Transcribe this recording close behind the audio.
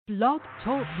Blog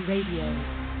Talk Radio.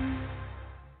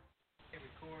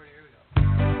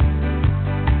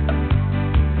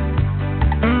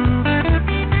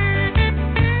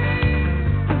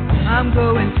 I'm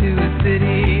going to a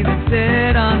city that's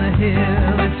set on a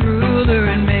hill. Its ruler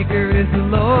and maker is the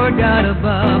Lord God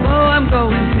above. Oh, I'm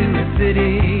going to a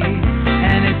city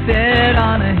and it's set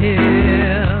on a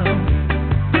hill.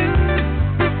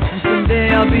 And someday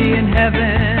I'll be in heaven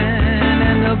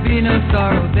and there'll be no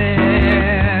sorrow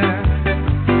there.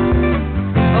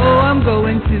 Oh, I'm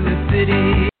going to a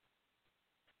city.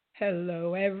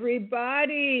 Hello,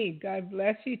 everybody. God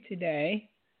bless you today.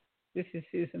 This is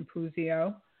Susan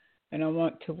Puzio. And I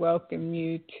want to welcome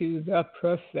you to the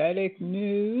Prophetic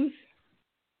News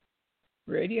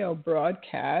radio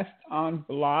broadcast on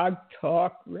Blog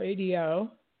Talk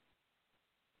Radio.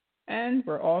 And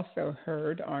we're also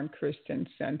heard on Christian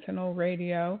Sentinel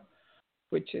Radio,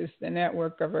 which is the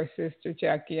network of our sister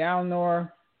Jackie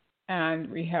Alnor. And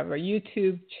we have a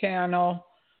YouTube channel,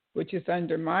 which is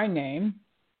under my name,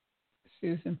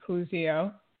 Susan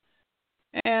Puzio.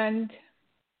 And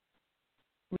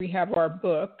we have our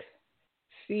book,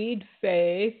 Seed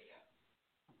Faith,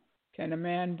 Can a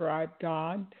Man Bribe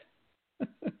God?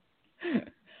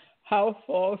 How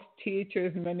false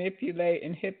teachers manipulate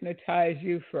and hypnotize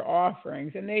you for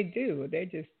offerings. And they do. They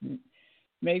just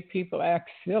make people act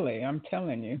silly, I'm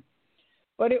telling you.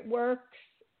 But it works.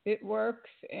 It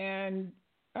works. And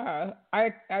I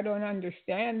don't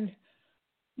understand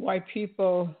why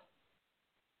people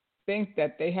think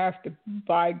that they have to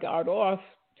buy God off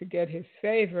to get his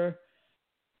favor,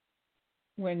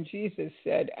 when Jesus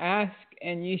said, ask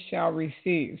and ye shall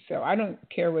receive. So I don't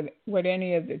care what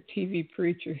any of the TV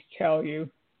preachers tell you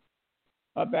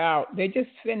about. They just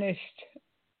finished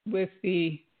with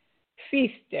the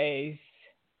feast days,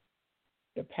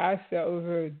 the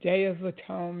Passover, Day of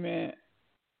Atonement,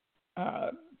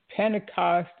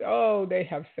 Pentecost. Oh, they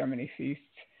have so many feasts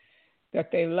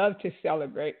that they love to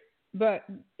celebrate. But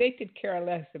they could care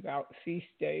less about feast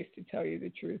days, to tell you the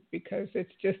truth, because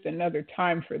it's just another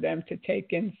time for them to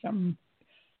take in some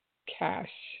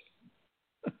cash.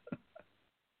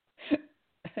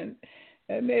 and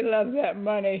they love that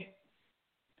money.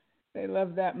 They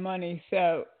love that money.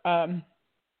 So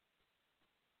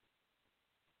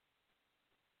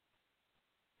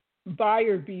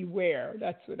buyer beware,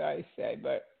 that's what I say.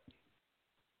 But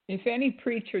if any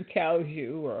preacher tells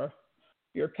you, or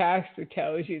your pastor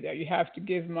tells you, that you have to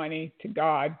give money to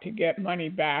God to get money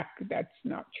back, that's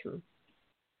not true.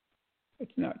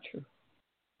 It's not true.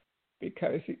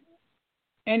 Because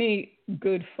any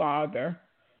good father,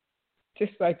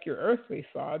 just like your earthly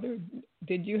father,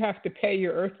 did you have to pay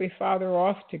your earthly father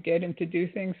off to get him to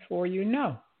do things for you?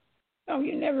 No. No,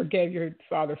 you never gave your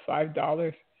father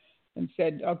 $5 and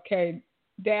said, okay,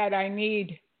 Dad, I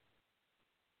need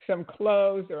some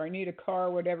clothes, or I need a car,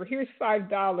 or whatever. Here's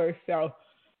 $5. So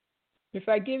if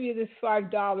I give you this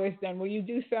 $5, then will you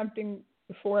do something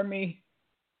for me?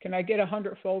 Can I get a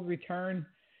 100-fold return?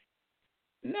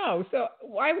 No. So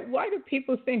why do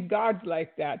people think God's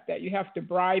like that you have to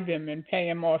bribe him and pay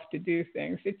him off to do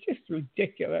things? It's just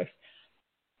ridiculous.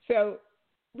 So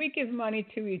we give money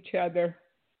to each other,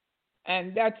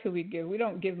 and that's who we give. We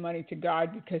don't give money to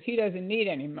God because he doesn't need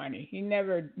any money. He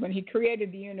never, when he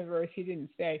created the universe, he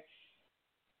didn't say,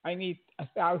 I need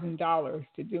 $1,000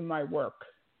 to do my work.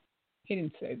 He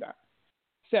didn't say that.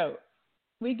 So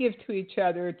we give to each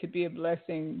other to be a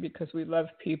blessing because we love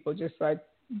people, just like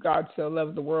God so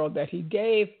loved the world that he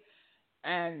gave,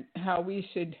 and how we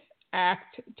should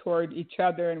act toward each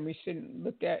other, and we shouldn't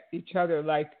look at each other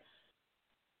like,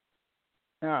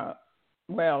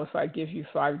 well, if I give you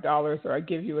 $5 or I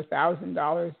give you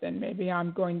 $1,000, then maybe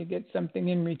I'm going to get something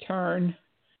in return.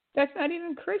 That's not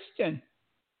even Christian.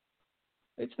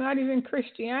 It's not even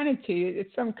Christianity.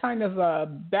 It's some kind of a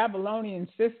Babylonian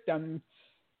system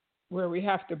where we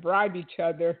have to bribe each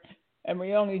other, and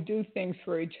we only do things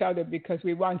for each other because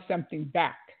we want something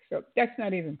back. So that's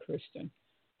not even Christian.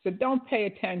 So don't pay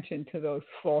attention to those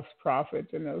false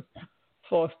prophets and those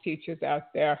false teachers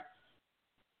out there.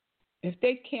 If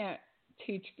they can't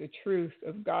teach the truth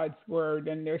of God's word,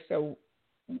 and they're so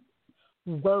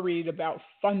worried about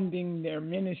funding their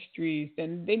ministries,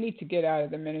 then they need to get out of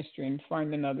the ministry and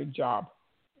find another job.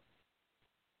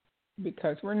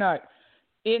 Because we're not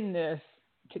in this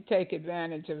to take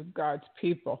advantage of God's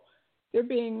people. They're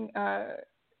being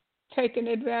taken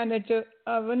advantage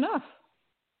of enough,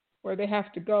 where they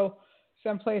have to go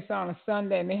someplace on a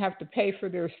Sunday and they have to pay for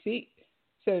their seat,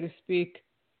 so to speak.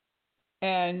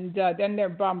 And then they're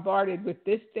bombarded with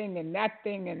this thing and that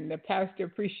thing, and the Pastor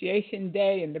Appreciation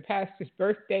Day, and the pastor's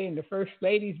birthday, and the First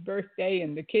Lady's birthday,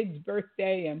 and the kid's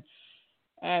birthday,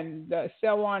 and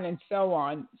so on and so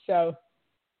on. So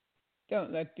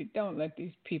don't let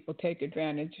these people take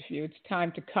advantage of you. It's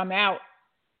time to come out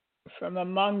from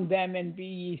among them and be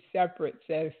ye separate,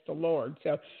 says the Lord.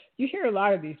 So you hear a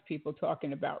lot of these people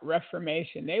talking about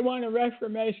reformation. They want a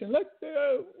reformation.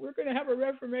 We're going to have a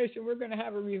reformation. We're going to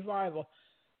have a revival.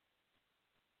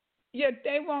 Yet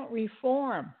they won't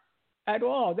reform at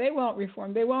all. They won't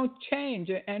reform. They won't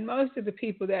change. And most of the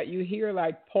people that you hear,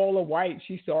 like Paula White,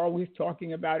 she's always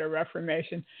talking about a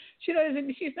reformation. She's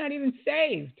not even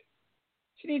saved.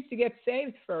 She needs to get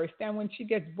saved first. And when she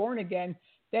gets born again,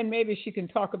 then maybe she can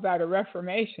talk about a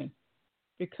reformation,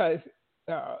 because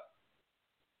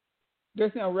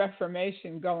there's no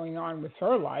reformation going on with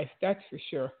her life, that's for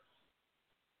sure.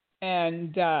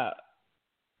 And the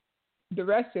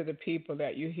rest of the people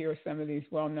that you hear, some of these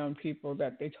well-known people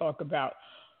that they talk about,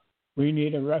 we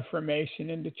need a reformation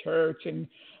in the church, and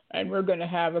we're going to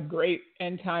have a great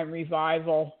end-time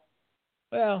revival.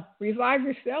 Well, revive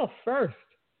yourself first.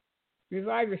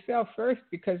 Revive yourself first,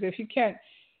 because if you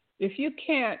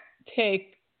can't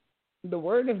take the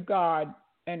Word of God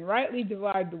and rightly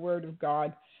divide the Word of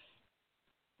God,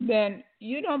 then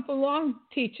you don't belong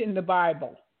teaching the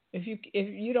Bible. If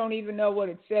you don't even know what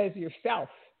it says yourself,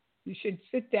 you should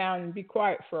sit down and be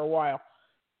quiet for a while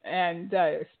and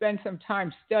spend some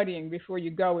time studying before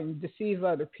you go and deceive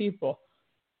other people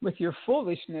with your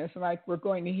foolishness, like we're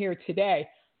going to hear today.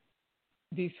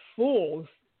 These fools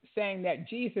saying that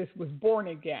Jesus was born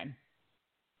again.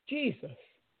 Jesus.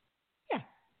 Yeah.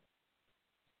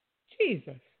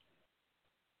 Jesus.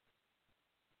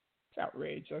 It's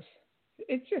outrageous.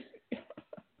 It's just,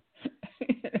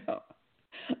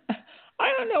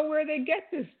 I don't know where they get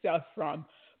this stuff from.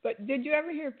 But did you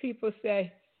ever hear people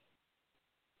say,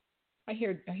 I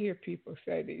hear people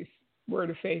say, these Word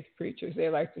of Faith preachers, they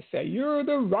like to say, you're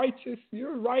righteous.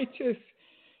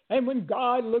 And when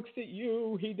God looks at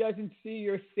you, he doesn't see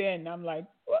your sin. I'm like,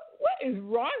 what is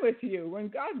wrong with you? When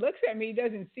God looks at me, he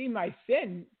doesn't see my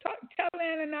sin. Tell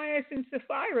Ananias and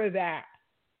Sapphira that.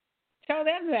 Tell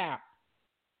them that.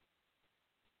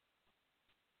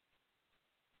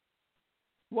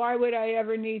 Why would I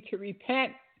ever need to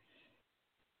repent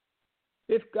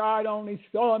if God only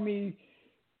saw me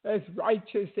as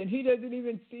righteous and he doesn't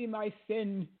even see my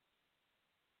sin?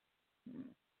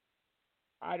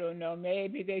 I don't know.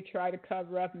 Maybe they try to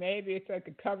cover up. Maybe it's like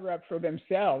a cover up for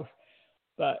themselves.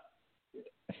 But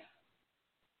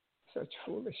such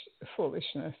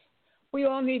foolishness. We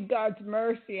all need God's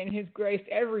mercy and his grace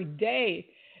every day.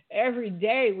 Every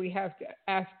day we have to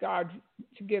ask God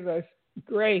to give us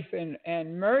grace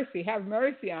and mercy. Have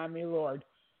mercy on me, Lord,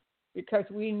 because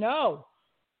we know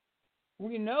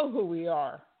who we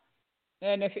are.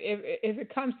 And if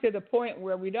it comes to the point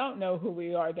where we don't know who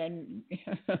we are, then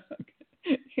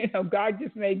God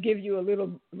just may give you a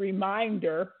little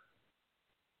reminder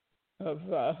of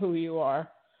who you are.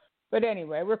 But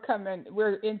anyway,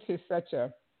 we're into such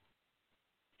a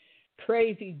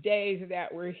crazy days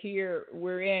that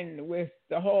we're in with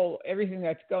everything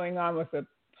that's going on with the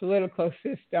political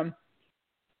system.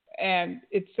 And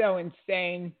it's so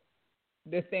insane,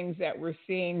 the things that we're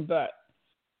seeing, but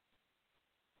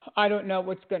I don't know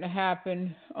what's going to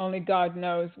happen. Only God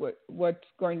knows what's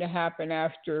going to happen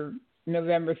after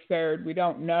November 3rd. We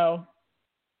don't know.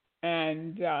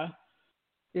 And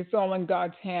it's all in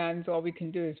God's hands. All we can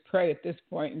do is pray at this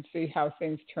point and see how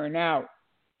things turn out.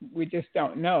 We just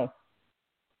don't know.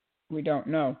 We don't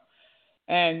know.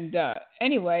 And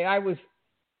anyway, I was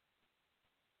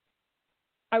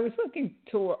looking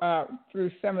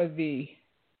through some of the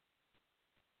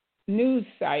news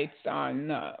sites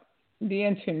on the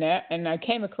internet, and I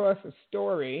came across a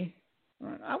story.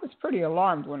 I was pretty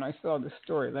alarmed when I saw the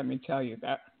story, let me tell you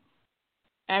that.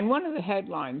 And one of the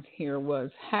headlines here was,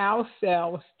 how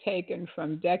cells taken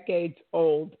from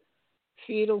decades-old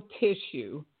fetal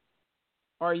tissue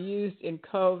are used in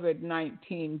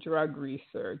COVID-19 drug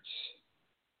research.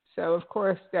 So, of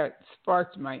course, that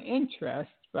sparked my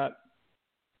interest,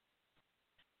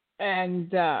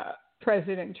 and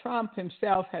President Trump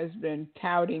himself has been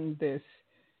touting this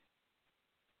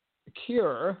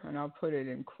cure, and I'll put it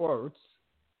in quotes,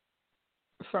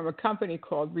 from a company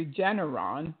called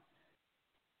Regeneron,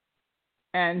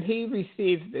 and he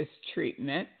received this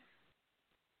treatment.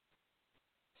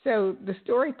 So the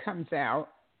story comes out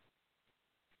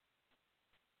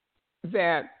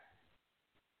that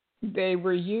they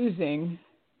were using,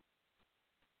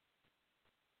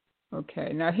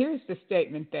 okay, now here's the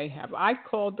statement they have. I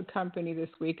called the company this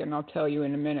week, and I'll tell you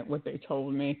in a minute what they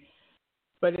told me.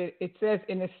 But it says,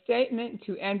 in a statement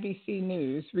to NBC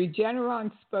News,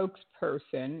 Regeneron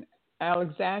spokesperson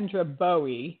Alexandra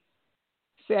Bowie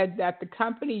said that the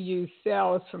company used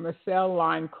cells from a cell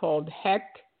line called HEC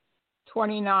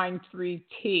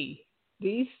 293T.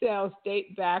 These cells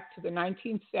date back to the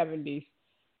 1970s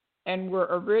and were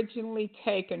originally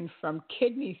taken from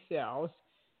kidney cells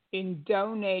in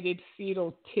donated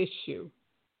fetal tissue.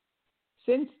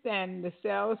 Since then, the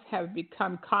cells have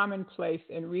become commonplace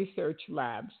in research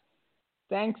labs,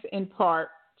 thanks in part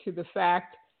to the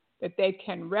fact that they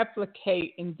can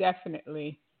replicate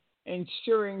indefinitely,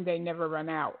 ensuring they never run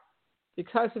out.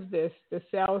 Because of this, the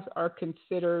cells are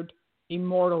considered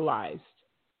immortalized.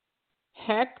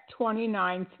 HEC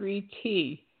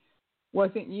 293T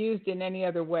wasn't used in any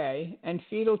other way, and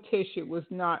fetal tissue was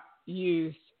not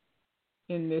used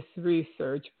in this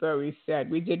research, Bowie said.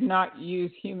 We did not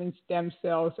use human stem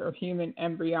cells or human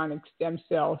embryonic stem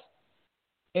cells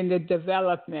in the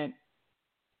development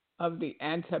of the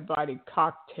antibody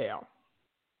cocktail.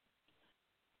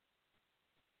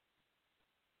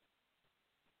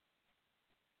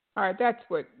 All right, that's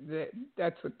what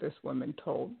this woman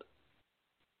told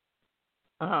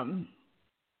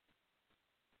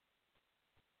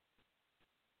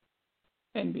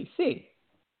NBC.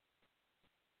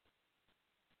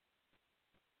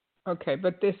 Okay,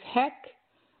 but the HEC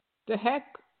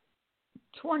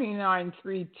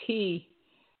 293T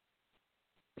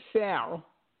cell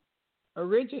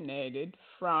originated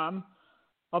from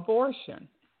abortion.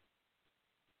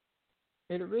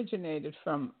 It originated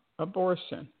from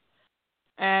abortion.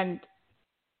 And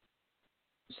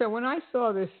so when I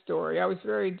saw this story, I was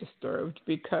very disturbed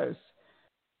because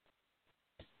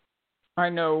I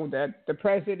know that the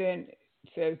president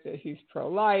says that he's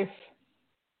pro-life.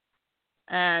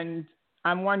 And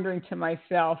I'm wondering to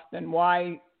myself, then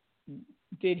why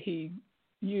did he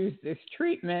use this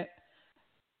treatment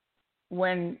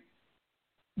when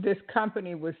this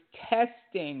company was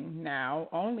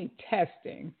only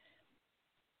testing,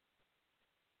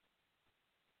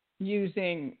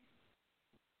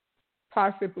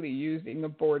 possibly using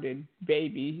aborted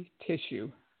baby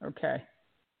tissue, okay?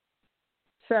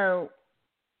 So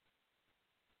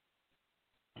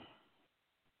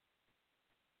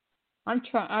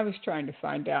I was trying to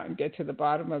find out and get to the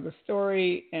bottom of the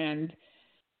story, and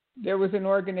there was an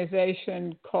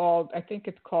organization I think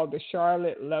it's called the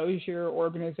Charlotte Lozier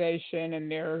Organization, and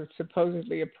they're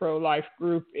supposedly a pro-life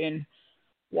group in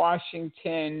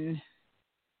Washington.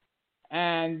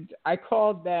 And I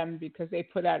called them because they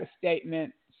put out a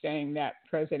statement saying that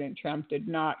President Trump did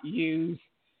not use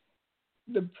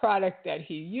the product that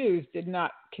he used did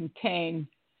not contain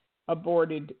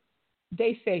aborted.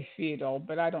 They say fetal,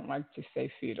 but I don't like to say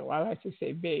fetal. I like to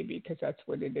say baby because that's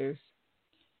what it is.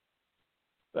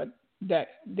 But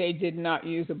that they did not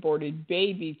use aborted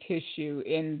baby tissue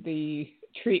in the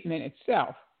treatment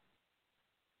itself.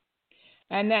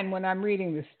 And then when I'm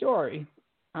reading the story,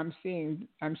 I'm seeing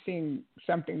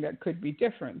something that could be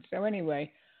different. So anyway,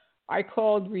 I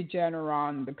called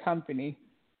Regeneron, the company,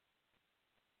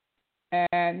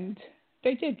 and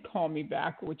they did call me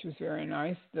back, which was very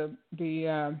nice. The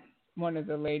one of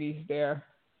the ladies there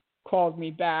called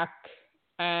me back,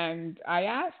 and I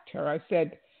asked her, I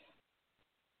said,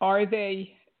 are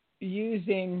they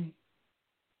using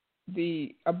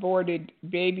the aborted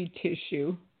baby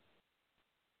tissue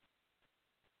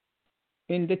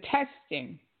in the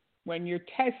testing, when you're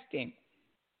testing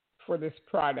for this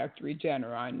product,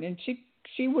 Regeneron? And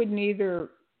she would neither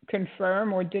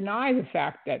confirm or deny the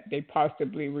fact that they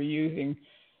possibly were using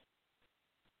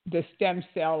the stem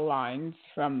cell lines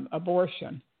from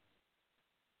abortion.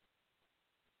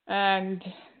 And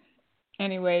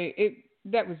anyway,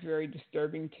 that was very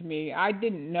disturbing to me. I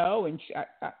didn't know, and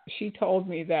she told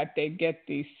me that they get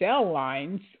these cell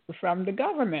lines from the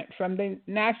government, from the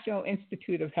National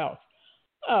Institute of Health.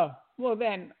 Oh, well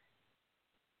then,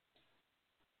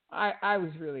 I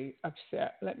was really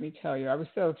upset, let me tell you. I was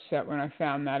so upset when I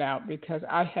found that out because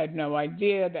I had no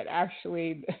idea that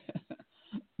actually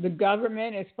the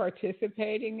government is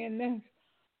participating in this.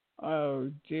 Oh,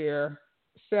 dear.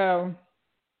 So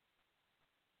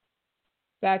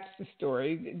that's the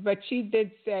story. But she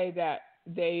did say that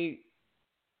they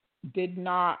did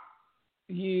not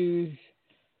use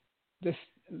the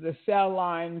cell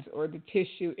lines or the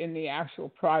tissue in the actual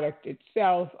product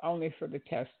itself, only for the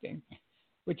testing,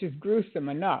 which is gruesome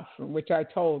enough, which I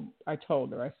told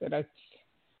her. I said,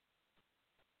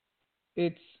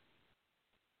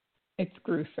 it's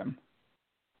gruesome.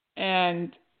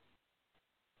 And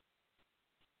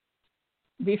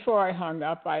before I hung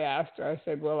up, I asked her, I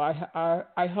said, well,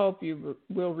 I hope you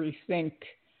will rethink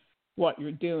what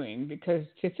you're doing, because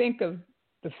to think of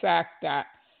the fact that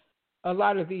a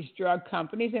lot of these drug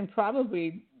companies, and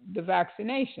probably the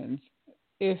vaccinations,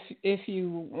 if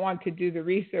you want to do the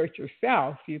research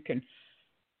yourself, you can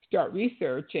start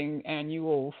researching, and you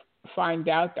will find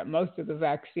out that most of the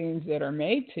vaccines that are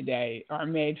made today are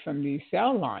made from these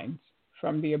cell lines,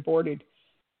 from the aborted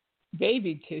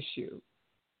baby tissue.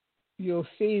 You'll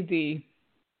see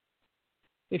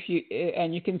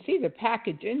you can see the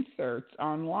package inserts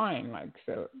online, like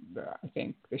I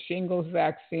think the shingles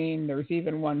vaccine, there was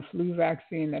even one flu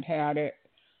vaccine that had it.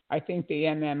 I think the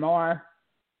MMR.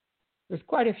 There's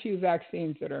quite a few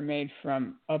vaccines that are made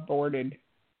from aborted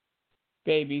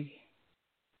baby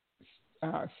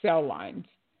cell lines,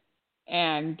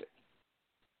 and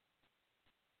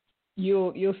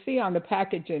you'll see on the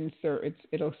package insert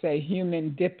it'll say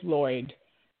human diploid,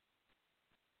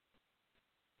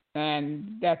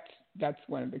 and that's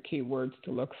one of the key words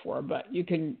to look for. But you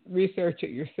can research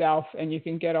it yourself, and you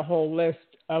can get a whole list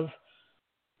of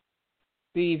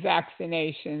the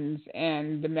vaccinations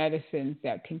and the medicines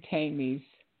that contain these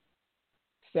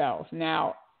cells.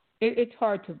 Now, it's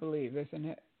hard to believe, isn't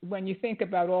it? When you think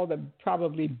about all the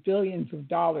probably billions of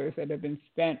dollars that have been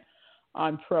spent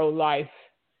on pro-life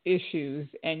issues,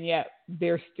 and yet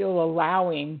they're still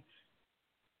allowing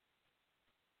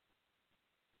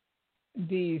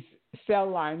these cell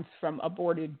lines from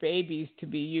aborted babies to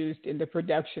be used in the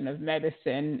production of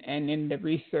medicine and in the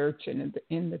research and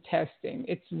in the testing.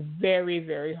 It's very,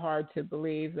 very hard to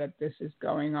believe that this is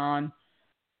going on.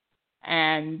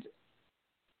 And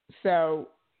so,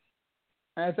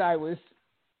 as I was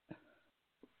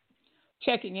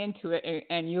checking into it,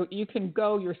 and you can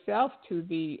go yourself to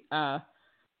the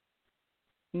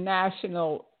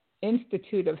National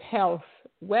Institute of Health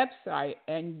website,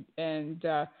 and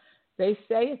they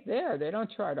say it there. They don't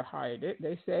try to hide it.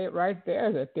 They say it right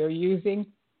there that they're using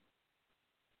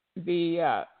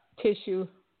the tissue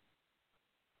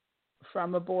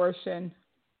from abortion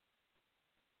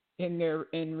in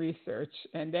research,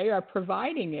 and they are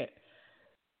providing it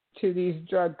to these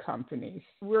drug companies.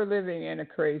 We're living in a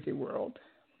crazy world.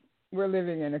 We're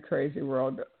living in a crazy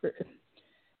world.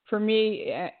 For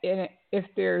me, if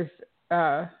there's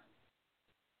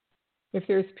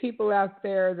people out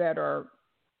there that are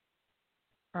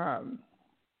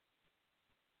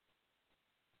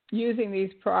using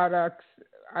these products,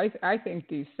 I think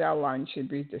these cell lines should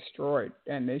be destroyed,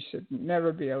 and they should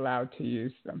never be allowed to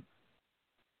use them.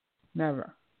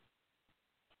 Never.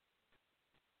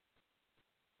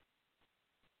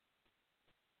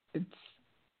 It's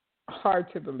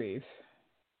hard to believe.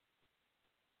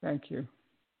 Thank you.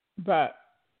 But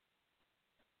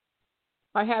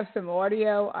I have some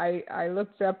audio. I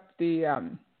looked up the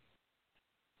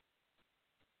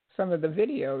some of the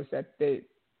videos that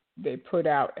they put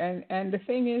out, and the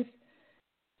thing is,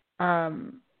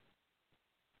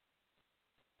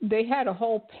 they had a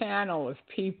whole panel of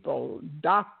people,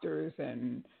 doctors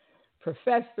and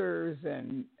professors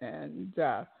and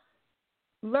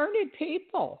learned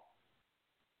people,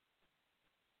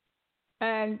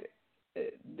 and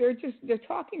they're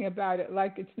talking about it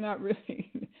like it's not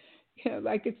really,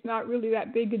 like it's not really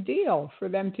that big a deal for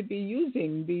them to be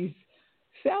using these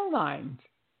cell lines,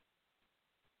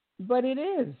 but it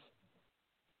is.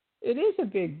 It is a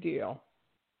big deal.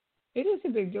 It is a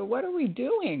big deal. What are we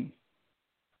doing?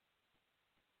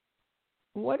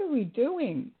 What are we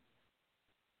doing?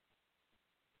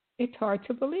 It's hard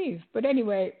to believe. But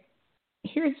anyway,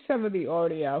 here's some of the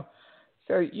audio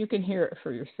so you can hear it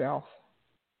for yourself.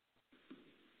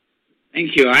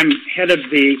 Thank you. I'm head of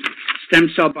the Stem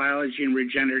Cell Biology and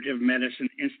Regenerative Medicine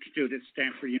Institute at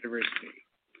Stanford University.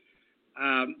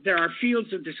 There are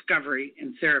fields of discovery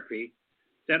and therapy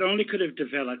that only could have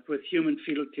developed with human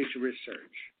fetal tissue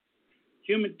research.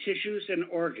 Human tissues and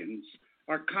organs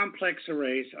are complex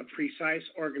arrays of precise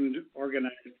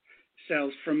organized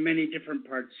cells from many different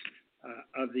parts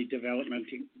of the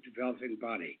developing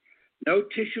body. No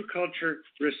tissue culture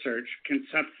research can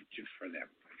substitute for them.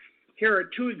 Here are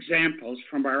two examples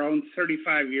from our own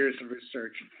 35 years of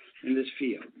research in this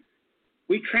field.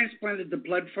 We transplanted the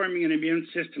blood-forming and immune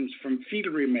systems from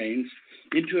fetal remains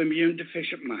into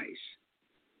immune-deficient mice.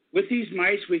 With these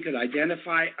mice, we could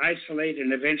identify, isolate,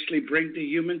 and eventually bring to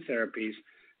human therapies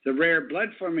the rare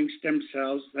blood-forming stem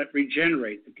cells that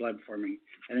regenerate the blood-forming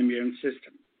and immune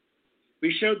system.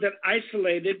 We showed that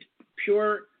isolated,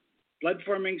 pure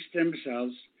blood-forming stem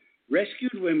cells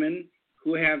rescued women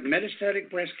who have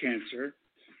metastatic breast cancer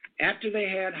after they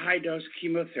had high-dose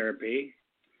chemotherapy,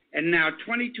 and now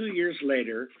 22 years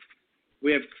later,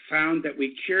 we have found that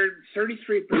we cured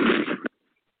 33%,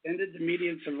 extended the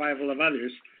median survival of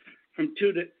others from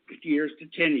 2 years to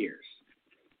 10 years.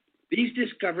 These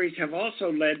discoveries have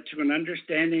also led to an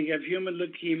understanding of human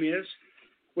leukemias,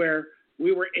 where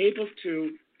we were able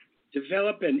to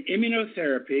develop an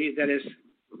immunotherapy that has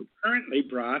currently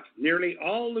brought nearly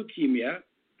all leukemia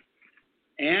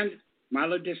and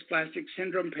myelodysplastic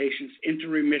syndrome patients into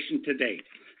remission to date,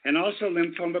 and also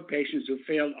lymphoma patients who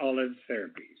failed all other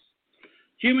therapies.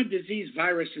 Human disease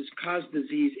viruses cause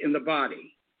disease in the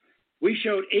body. We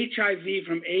showed HIV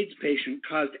from AIDS patient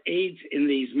caused AIDS in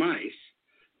these mice,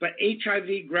 but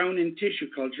HIV grown in tissue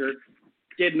culture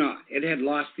did not. It had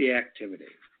lost the activity.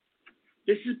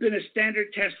 This has been a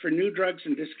standard test for new drugs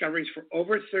and discoveries for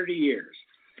over 30 years,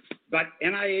 but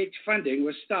NIH funding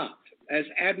was stopped. As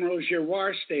Admiral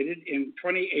Giroir stated in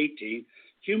 2018,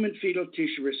 human fetal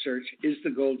tissue research is the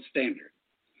gold standard.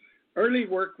 Early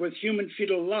work with human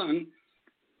fetal lung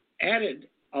added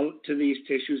to these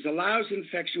tissues allows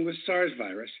infection with SARS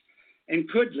virus and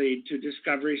could lead to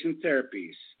discoveries and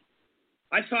therapies.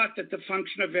 I thought that the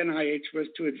function of NIH was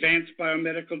to advance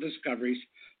biomedical discoveries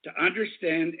to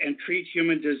understand and treat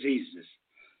human diseases,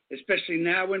 especially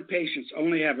now when patients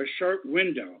only have a short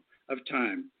window of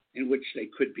time in which they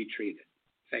could be treated.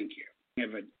 Thank you. We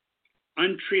have an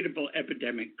untreatable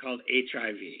epidemic called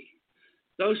HIV.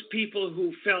 Those people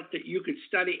who felt that you could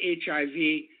study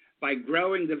HIV by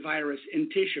growing the virus in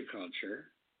tissue culture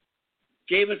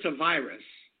gave us a virus,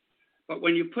 but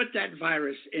when you put that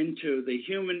virus into the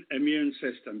human immune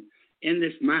system in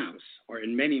this mouse, or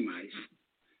in many mice,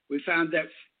 we found that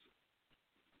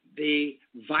the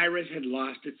virus had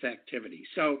lost its activity.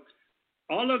 So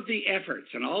all of the efforts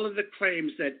and all of the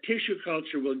claims that tissue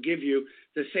culture will give you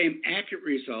the same accurate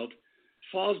result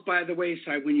falls by the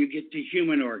wayside when you get to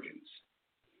human organs.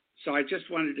 So I just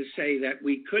wanted to say that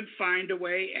we could find a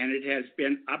way, and it has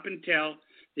been up until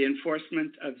the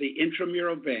enforcement of the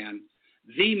intramural ban,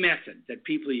 the method that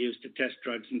people use to test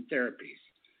drugs and therapies.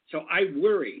 So I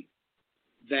worry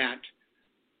that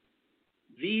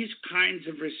these kinds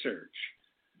of research,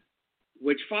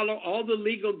 which follow all the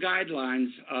legal guidelines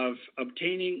of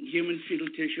obtaining human fetal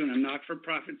tissue in a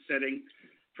not-for-profit setting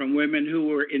from women who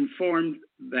were informed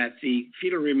that the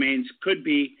fetal remains could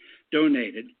be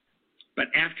donated, but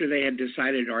after they had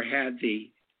decided or had the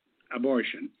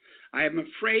abortion, I am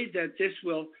afraid that this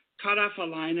will cut off a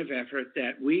line of effort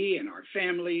that we and our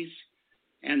families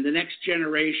and the next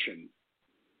generation,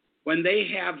 when they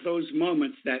have those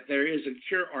moments that there is a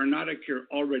cure or not a cure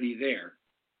already there,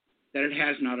 that it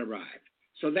has not arrived.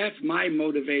 So that's my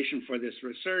motivation for this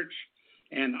research,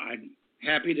 and I'm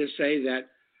happy to say that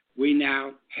we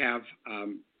now have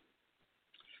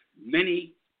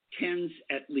many tens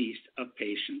at least of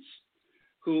patients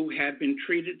who have been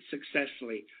treated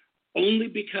successfully only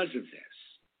because of this.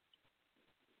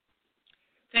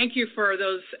 Thank you for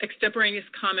those extemporaneous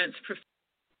comments.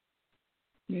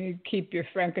 You keep your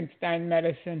Frankenstein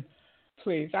medicine,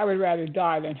 please. I would rather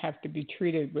die than have to be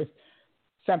treated with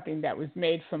something that was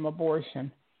made from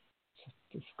abortion.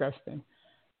 It's disgusting.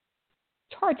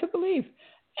 It's hard to believe.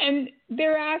 And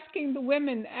they're asking the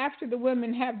women, after the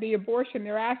women have the abortion,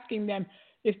 they're asking them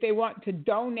if they want to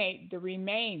donate the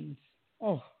remains.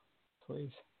 Oh,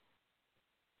 please.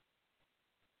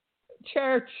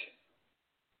 Church,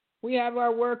 we have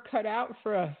our work cut out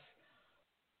for us.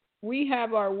 We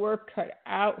have our work cut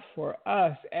out for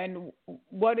us. And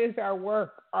what is our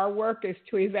work? Our work is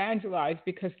to evangelize,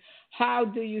 because how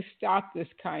do you stop this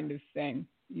kind of thing?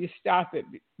 You stop it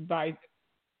by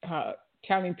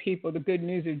telling people the good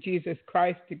news of Jesus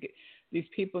Christ. These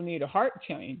people need a heart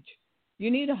change.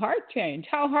 You need a heart change.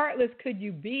 How heartless could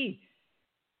you be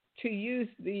to use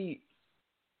the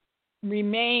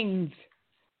remains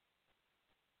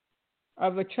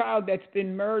of a child that's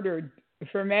been murdered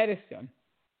for medicine?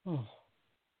 Oh,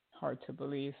 hard to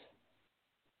believe.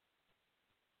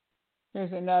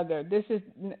 There's another. This is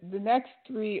the next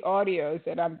three audios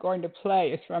that I'm going to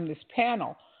play is from this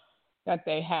panel that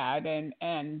they had,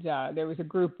 and there was a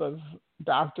group of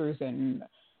doctors and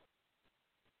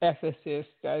ethicists,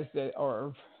 as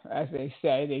they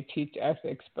say, they teach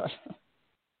ethics, but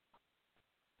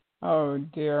oh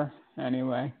dear.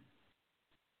 Anyway,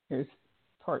 here's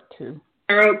part two.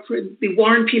 The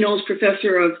Warren P. Knowles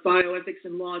Professor of Bioethics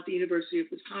and Law at the University of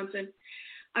Wisconsin.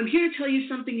 I'm here to tell you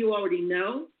something you already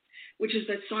know, which is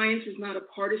that science is not a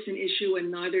partisan issue,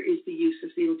 and neither is the use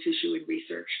of fetal tissue in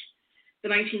research. The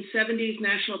 1970s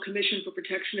National Commission for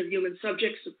Protection of Human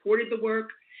Subjects supported the work.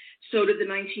 So did the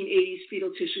 1980s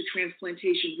Fetal Tissue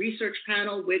Transplantation Research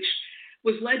Panel, which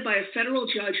was led by a federal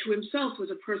judge who himself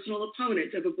was a personal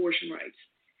opponent of abortion rights.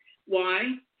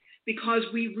 Why? Because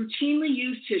we routinely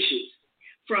use tissues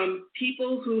from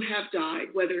people who have died,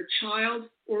 whether child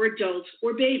or adult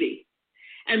or baby,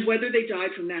 and whether they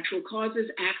died from natural causes,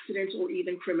 accidents, or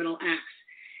even criminal acts.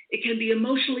 It can be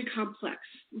emotionally complex,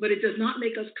 but it does not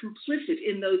make us complicit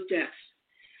in those deaths.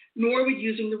 nor would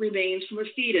using the remains from a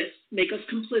fetus make us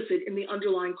complicit in the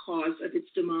underlying cause of its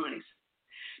demise.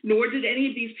 Nor did any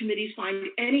of these committees find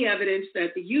any evidence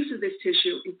that the use of this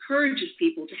tissue encourages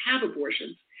people to have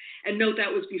abortions, and note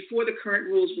that was before the current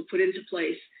rules were put into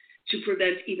place to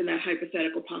prevent even that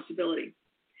hypothetical possibility.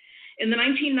 In the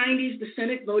 1990s, the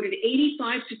Senate voted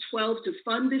 85-12 to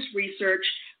fund this research,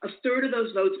 a third of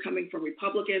those votes coming from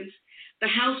Republicans. The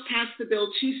House passed the bill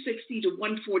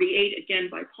 260-148, again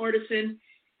bipartisan,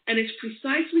 and it's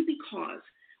precisely because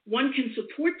one can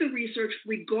support the research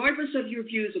regardless of your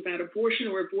views about abortion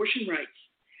or abortion rights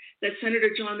that Senator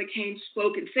John McCain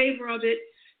spoke in favor of it,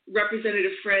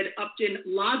 Representative Fred Upton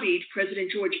lobbied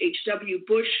President George H.W.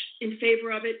 Bush in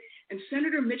favor of it, and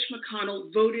Senator Mitch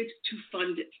McConnell voted to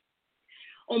fund it.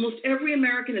 Almost every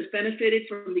American has benefited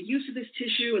from the use of this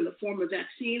tissue in the form of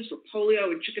vaccines for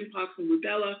polio and chickenpox and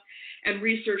rubella, and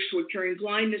research toward curing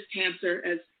blindness, cancer,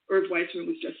 as Irv Weissman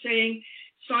was just saying.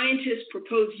 Scientists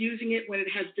propose using it when it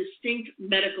has distinct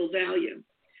medical value.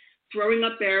 Throwing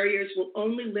up barriers will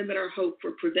only limit our hope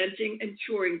for preventing and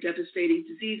curing devastating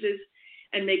diseases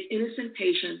and make innocent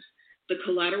patients the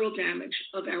collateral damage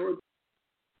of our.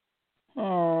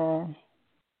 Oh,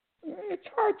 it's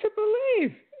hard to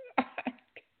believe.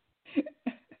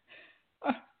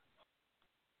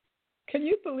 Can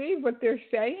you believe what they're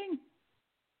saying?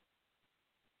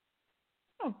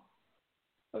 Oh,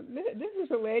 this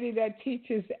is a lady that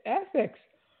teaches ethics.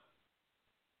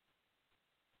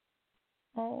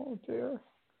 Oh, dear.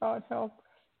 God help us.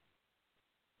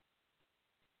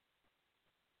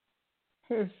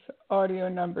 Here's audio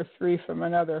number 3 from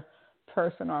another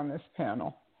person on this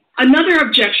panel. Another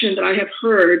objection that I have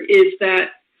heard is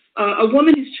that a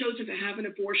woman who's chosen to have an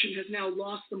abortion has now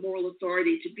lost the moral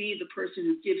authority to be the person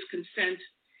who gives consent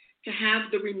to have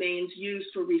the remains used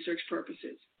for research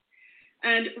purposes.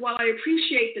 And while I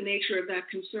appreciate the nature of that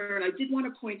concern, I did want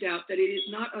to point out that it is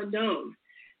not unknown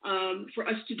for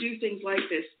us to do things like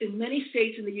this. In many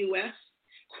states in the U.S.,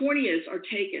 corneas are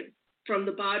taken from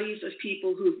the bodies of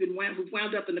people who've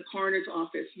wound up in the coroner's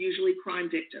office, usually crime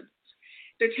victims.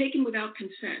 They're taken without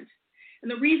consent.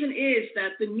 And the reason is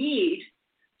that the need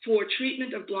for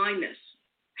treatment of blindness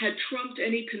had trumped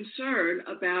any concern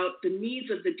about the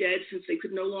needs of the dead, since they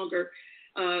could no longer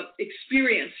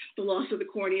experience the loss of the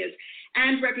corneas,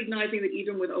 and recognizing that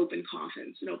even with open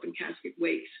coffins and open casket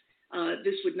wakes,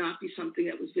 this would not be something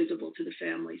that was visible to the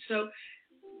family. So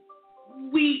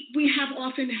we have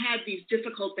often had these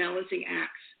difficult balancing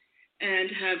acts and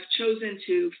have chosen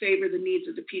to favor the needs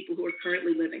of the people who are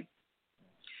currently living.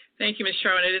 Thank you, Ms.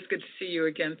 Sharman. It is good to see you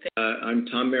again. I'm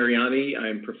Tom Mariani.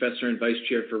 I'm professor and vice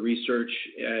chair for research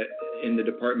in the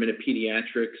Department of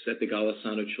Pediatrics at the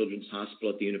Golisano Children's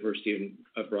Hospital at the University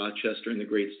of Rochester in the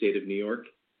great state of New York.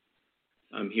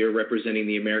 I'm here representing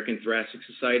the American Thoracic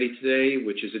Society today,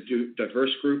 which is a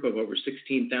diverse group of over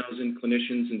 16,000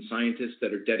 clinicians and scientists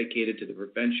that are dedicated to the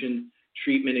prevention,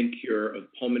 treatment, and cure of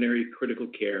pulmonary critical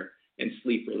care and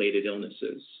sleep-related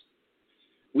illnesses.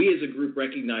 We as a group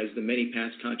recognize the many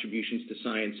past contributions to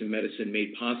science and medicine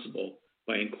made possible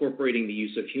by incorporating the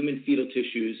use of human fetal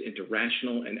tissues into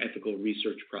rational and ethical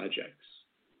research projects.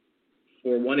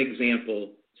 For one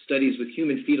example, studies with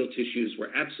human fetal tissues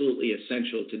were absolutely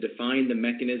essential to define the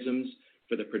mechanisms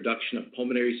for the production of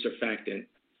pulmonary surfactant,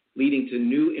 leading to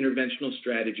new interventional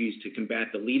strategies to combat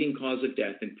the leading cause of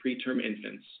death in preterm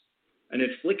infants, an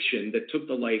affliction that took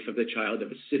the life of the child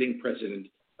of a sitting president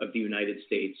of the United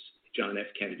States, John F.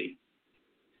 Kennedy.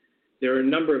 There are a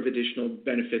number of additional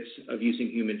benefits of using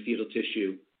human fetal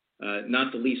tissue,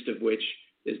 not the least of which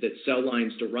is that cell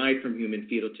lines derived from human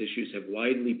fetal tissues have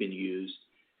widely been used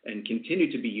and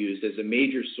continue to be used as a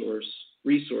major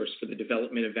resource for the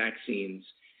development of vaccines,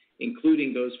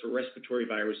 including those for respiratory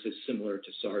viruses similar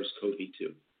to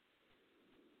SARS-CoV-2.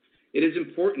 It is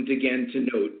important, again, to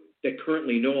note that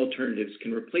currently no alternatives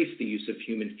can replace the use of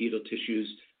human fetal tissues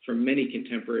for many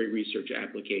contemporary research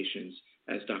applications,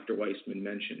 as Dr. Weissman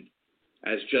mentioned.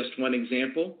 As just one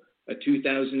example, a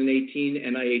 2018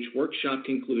 NIH workshop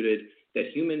concluded that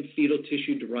human fetal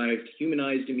tissue-derived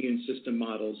humanized immune system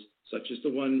models, such as the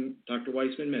one Dr.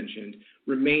 Weissman mentioned,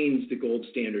 remains the gold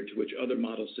standard to which other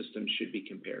model systems should be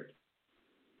compared.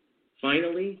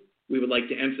 Finally, we would like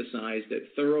to emphasize that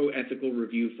thorough ethical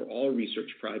review for all research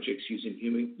projects using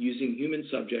human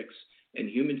subjects and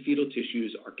human fetal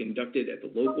tissues are conducted at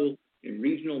the local and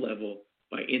regional level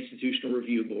by institutional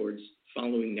review boards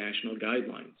following national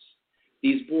guidelines.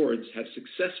 These boards have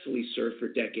successfully served for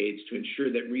decades to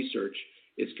ensure that research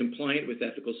is compliant with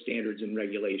ethical standards and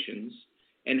regulations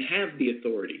and have the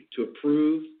authority to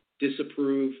approve,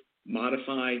 disapprove,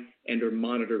 modify, and/or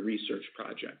monitor research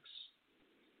projects.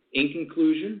 In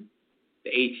conclusion, The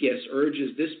ATS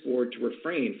urges this board to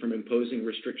refrain from imposing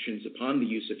restrictions upon the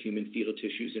use of human fetal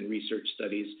tissues in research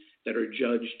studies that are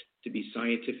judged to be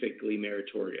scientifically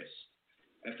meritorious.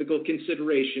 Ethical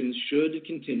considerations should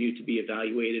continue to be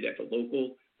evaluated at the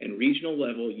local and regional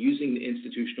level using the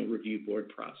institutional review board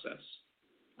process.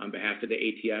 On behalf of the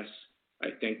ATS, I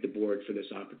thank the board for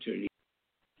this opportunity.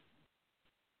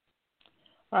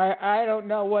 I don't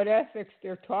know what ethics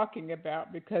they're talking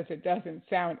about because it doesn't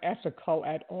sound ethical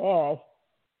at all.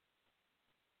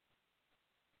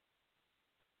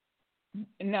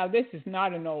 Now, this is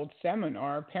not an old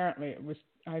seminar. Apparently,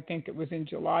 I think it was in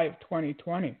July of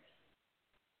 2020.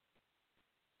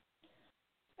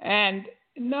 And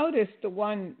notice the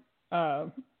one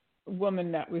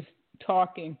woman that was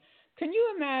talking. Can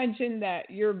you imagine that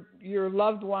your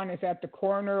loved one is at the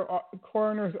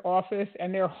coroner's office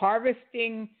and they're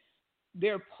harvesting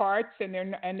their parts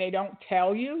and they don't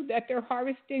tell you that they're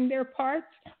harvesting their parts?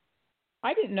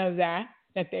 I didn't know that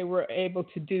they were able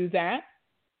to do that.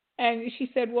 And she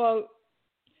said, well,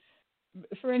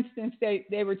 for instance,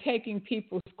 they were taking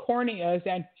people's corneas,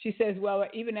 and she says, well,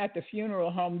 even at the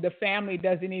funeral home, the family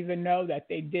doesn't even know that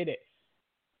they did it.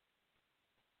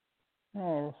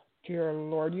 Oh, dear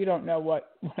Lord, you don't know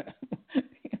what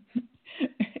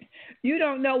you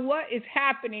don't know what is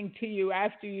happening to you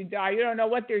after you die. You don't know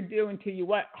what they're doing to you,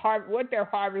 what they're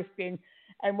harvesting,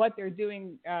 and what they're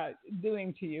doing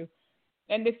to you.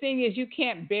 And the thing is, you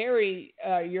can't bury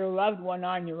your loved one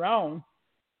on your own.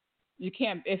 You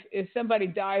can't. If somebody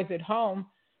dies at home,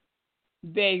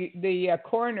 the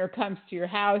coroner comes to your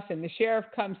house and the sheriff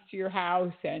comes to your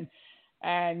house, and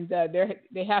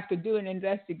they have to do an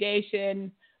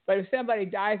investigation. But if somebody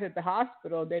dies at the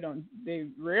hospital, they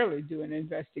rarely do an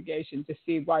investigation to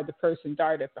see why the person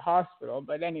died at the hospital.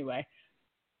 But anyway,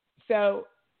 so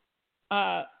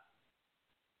the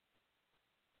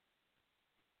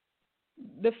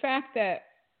fact that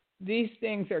these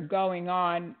things are going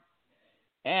on,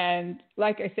 and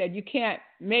like I said, you can't,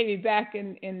 maybe back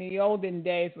in the olden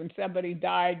days when somebody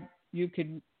died, you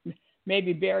could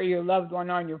maybe bury your loved one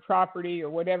on your property or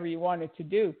whatever you wanted to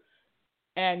do.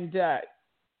 And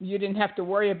you didn't have to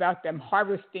worry about them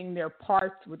harvesting their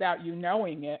parts without you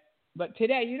knowing it. But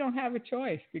today you don't have a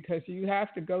choice because you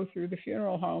have to go through the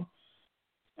funeral home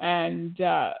and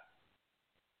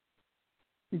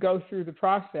go through the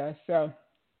process. So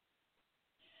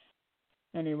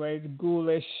anyway, it's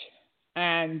ghoulish.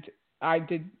 And I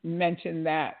did mention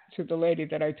that to the lady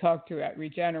that I talked to at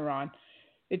Regeneron.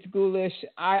 It's ghoulish.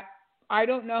 I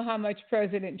don't know how much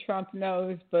President Trump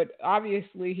knows, but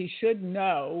obviously he should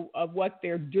know of what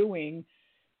they're doing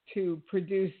to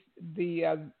produce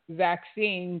the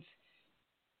vaccines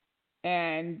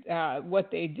and what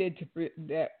they did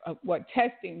what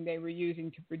testing they were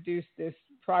using to produce this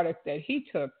product that he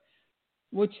took,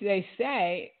 which they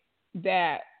say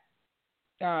that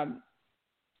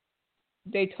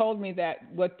they told me that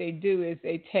what they do is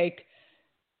they take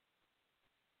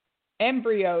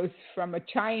embryos from a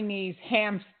Chinese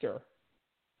hamster.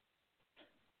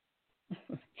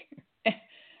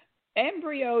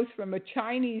 Embryos from a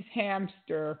Chinese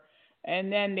hamster,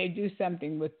 and then they do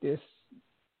something with this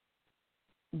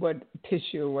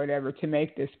tissue or whatever to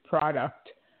make this product,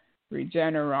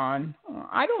 Regeneron.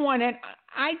 I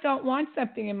don't want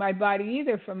something in my body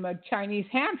either from a Chinese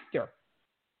hamster,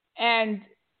 and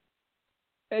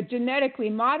a genetically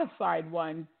modified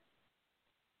one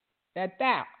at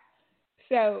that.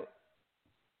 So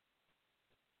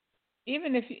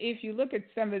even if you look at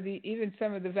some of the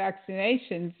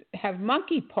vaccinations have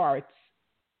monkey parts.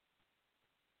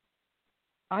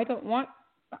 I don't want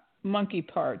monkey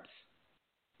parts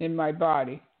in my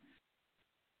body.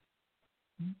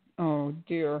 Oh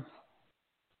dear.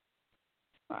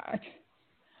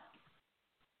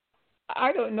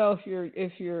 I don't know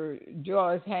if your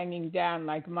jaw is hanging down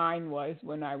like mine was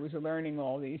when I was learning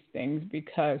all these things,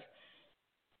 because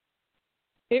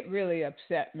it really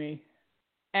upset me.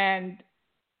 And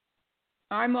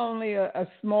I'm only a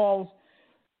small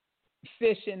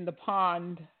fish in the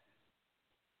pond.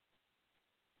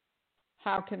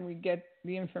 How can we get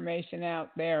the information out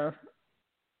there?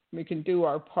 We can do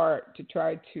our part to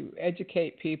try to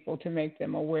educate people, to make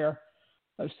them aware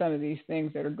of some of these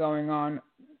things that are going on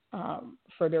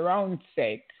for their own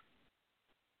sake.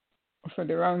 For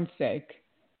their own sake.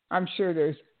 I'm sure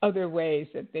there's other ways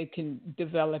that they can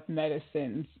develop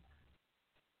medicines,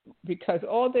 because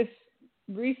all this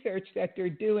research that they're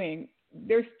doing,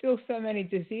 there's still so many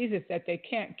diseases that they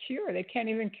can't cure. They can't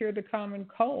even cure the common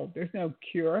cold. There's no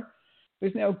cure.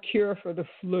 There's no cure for the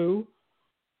flu.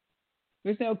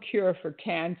 There's no cure for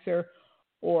cancer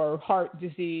or heart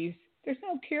disease. There's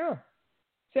no cure.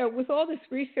 So with all this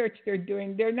research they're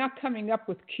doing, they're not coming up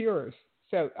with cures.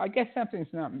 So I guess something's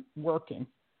not working.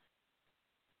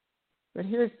 But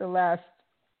here's the last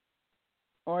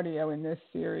audio in this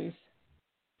series.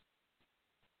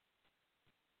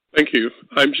 Thank you.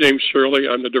 I'm James Shirley.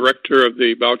 I'm the director of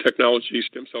the Biotechnology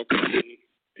Stem Cell Company,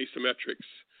 Asymmetrics.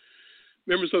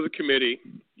 Members of the committee,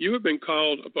 you have been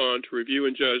called upon to review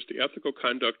and judge the ethical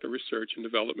conduct of research and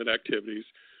development activities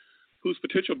whose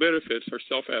potential benefits are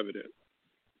self-evident.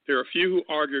 There are few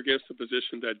who argue against the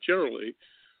position that generally,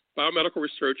 biomedical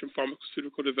research and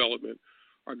pharmaceutical development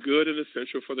are good and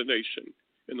essential for the nation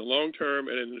in the long term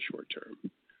and in the short term.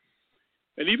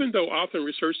 And even though often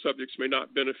research subjects may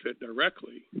not benefit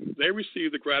directly, they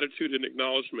receive the gratitude and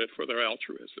acknowledgement for their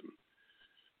altruism.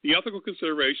 The ethical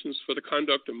considerations for the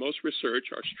conduct of most research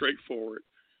are straightforward,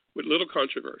 with little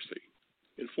controversy.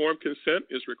 Informed consent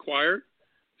is required,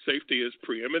 safety is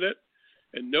preeminent,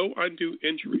 and no undue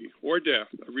injury or death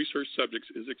of research subjects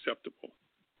is acceptable.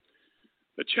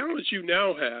 The challenge you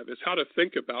now have is how to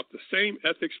think about the same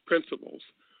ethics principles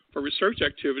for research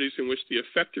activities in which the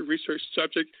effective research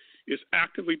subject is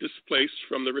actively displaced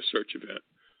from the research event,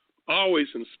 always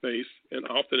in space and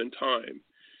often in time.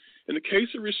 In the case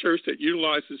of research that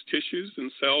utilizes tissues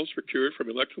and cells procured from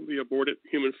electrically aborted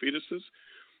human fetuses,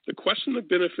 the question of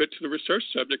benefit to the research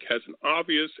subject has an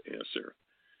obvious answer.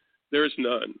 There is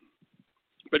none.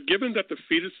 But given that the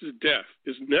fetus's death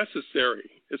is a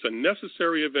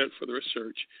necessary event for the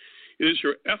research, it is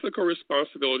your ethical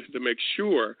responsibility to make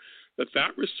sure that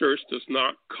that research does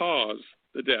not cause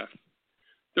the death.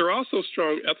 There are also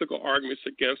strong ethical arguments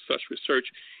against such research,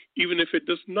 even if it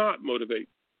does not motivate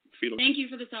fetal. Thank you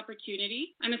for this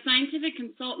opportunity. I'm a scientific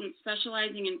consultant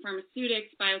specializing in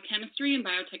pharmaceutics, biochemistry, and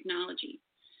biotechnology.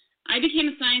 I became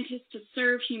a scientist to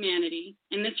serve humanity,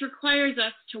 and this requires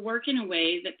us to work in a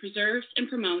way that preserves and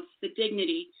promotes the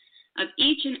dignity of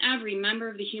each and every member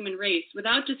of the human race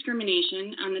without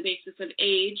discrimination on the basis of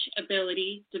age,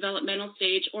 ability, developmental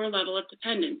stage, or level of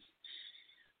dependence.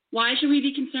 Why should we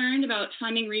be concerned about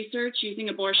funding research using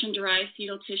abortion-derived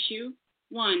fetal tissue?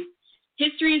 1,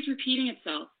 history is repeating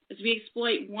itself as we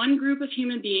exploit one group of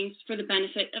human beings for the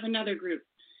benefit of another group.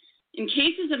 In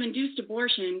cases of induced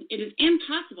abortion, it is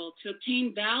impossible to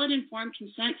obtain valid informed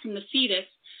consent from the fetus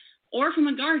or from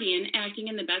a guardian acting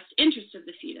in the best interest of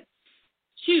the fetus.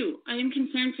 2, I am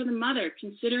concerned for the mother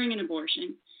considering an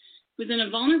abortion, who is in a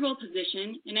vulnerable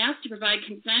position and asked to provide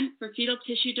consent for fetal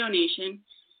tissue donation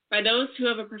by those who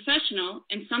have a professional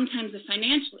and sometimes a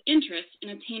financial interest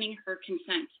in obtaining her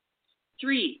consent.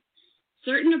 3,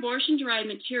 certain abortion-derived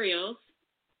materials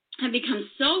have become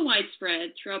so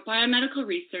widespread throughout biomedical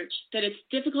research that it's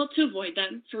difficult to avoid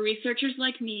them for researchers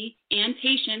like me and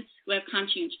patients who have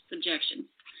conscientious objections.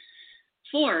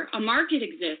 4, a market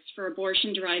exists for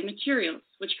abortion-derived materials,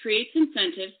 which creates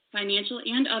incentives, financial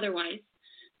and otherwise,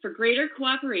 for greater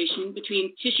cooperation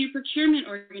between tissue procurement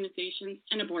organizations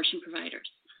and abortion providers.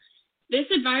 This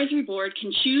advisory board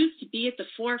can choose to be at the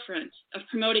forefront of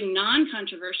promoting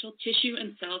non-controversial tissue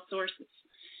and cell sources.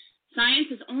 Science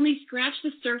has only scratched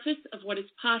the surface of what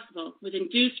is possible with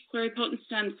induced pluripotent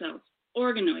stem cells,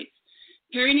 organoids,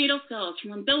 perinatal cells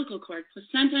from umbilical cord,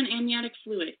 placenta, and amniotic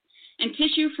fluid, and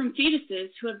tissue from fetuses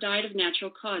who have died of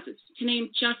natural causes, to name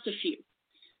just a few.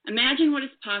 Imagine what is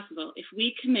possible if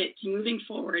we commit to moving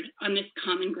forward on this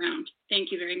common ground.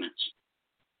 Thank you very much.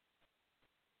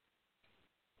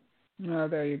 Oh,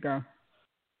 there you go.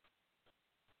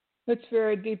 It's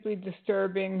very deeply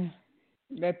disturbing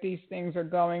that these things are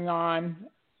going on.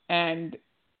 And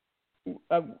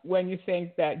when you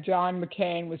think that John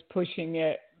McCain was pushing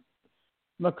it,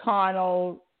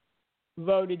 McConnell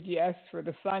voted yes for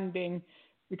the funding,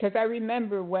 because I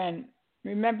remember when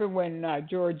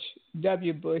George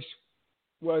W. Bush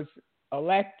was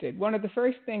elected, one of the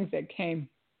first things that came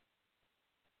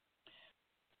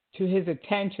to his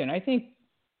attention, I think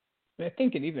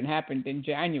it even happened in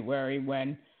January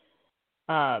when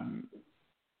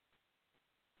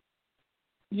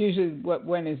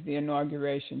when is the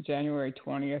inauguration? January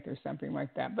 20th or something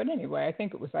like that. But anyway, I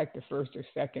think it was like the first or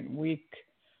second week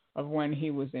of when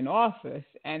he was in office,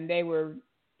 and they were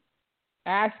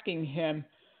asking him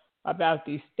about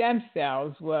these stem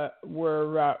cells.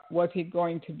 Was he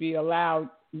going to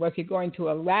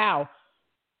allow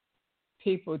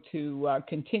people to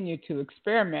continue to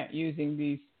experiment using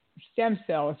these stem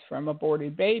cells from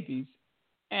aborted babies?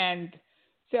 And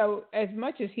so as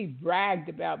much as he bragged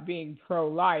about being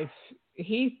pro-life,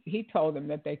 he told them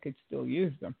that they could still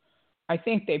use them. I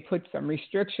think they put some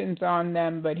restrictions on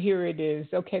them, but here it is.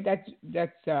 Okay, that's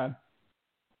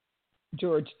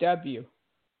George W.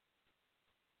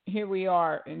 Here we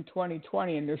are in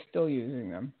 2020, and they're still using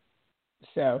them.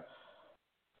 So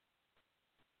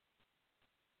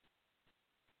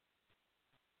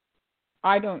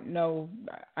I don't know.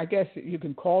 I guess you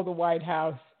can call the White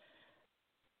House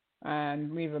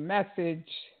and leave a message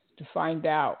to find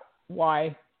out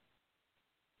why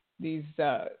these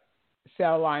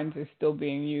cell lines are still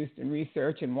being used in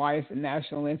research, and why is the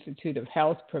National Institute of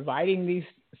Health providing these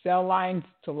cell lines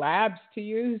to labs to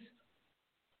use.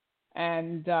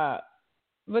 And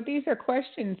but these are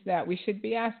questions that we should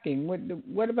be asking.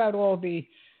 What about all the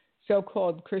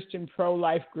so-called Christian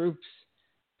pro-life groups?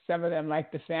 Some of them,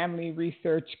 like the Family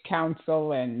Research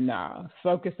Council and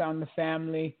Focus on the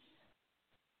Family,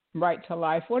 Right to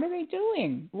Life. What are they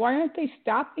doing? Why aren't they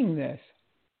stopping this?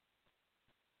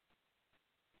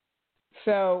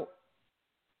 So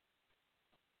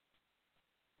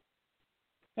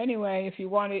anyway, if you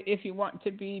want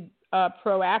to be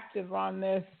proactive on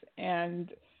this and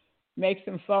make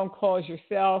some phone calls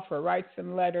yourself or write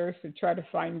some letters to try to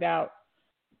find out.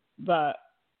 But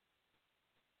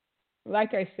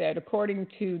like I said, according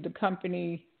to the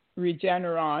company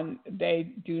Regeneron,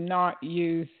 they do not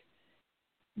use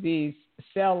these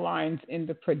cell lines in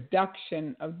the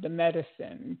production of the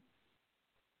medicine.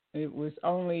 They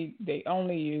only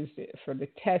used it for the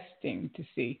testing to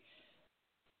see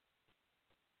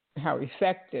how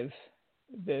effective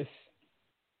this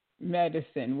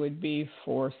medicine would be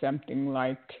for something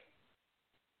like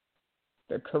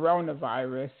the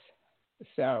coronavirus.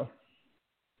 So,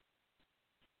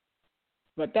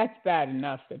 but that's bad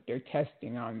enough that they're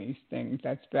testing on these things.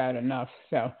 That's bad enough.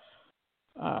 So,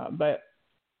 but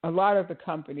a lot of the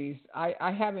companies,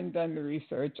 I haven't done the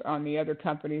research on the other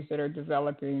companies that are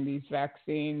developing these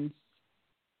vaccines,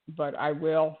 but I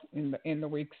will in the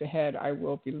weeks ahead. I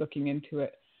will be looking into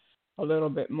it a little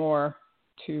bit more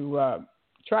to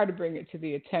try to bring it to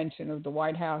the attention of the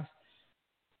White House.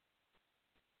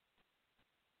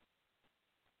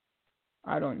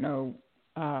 I don't know.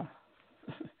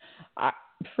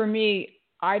 For me,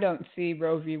 I don't see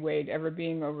Roe v. Wade ever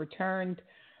being overturned.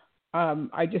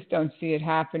 I just don't see it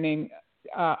happening.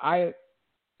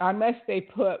 Unless they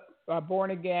put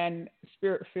born-again,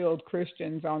 spirit-filled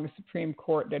Christians on the Supreme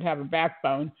Court that have a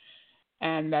backbone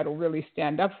and that'll really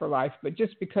stand up for life. But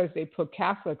just because they put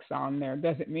Catholics on there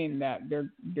doesn't mean that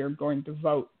they're going to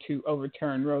vote to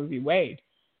overturn Roe v. Wade.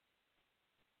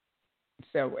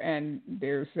 So, and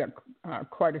there's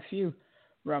quite a few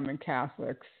Roman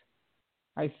Catholics.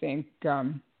 I think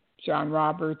John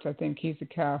Roberts, I think he's a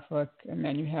Catholic, and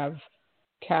then you have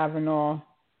Kavanaugh,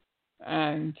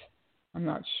 and I'm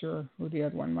not sure who the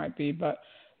other one might be, but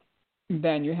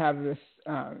then you have this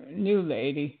new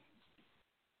lady,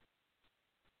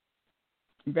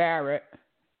 Barrett,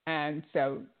 and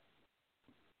so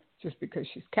just because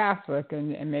she's Catholic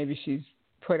and maybe she's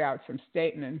put out some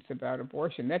statements about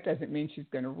abortion, that doesn't mean she's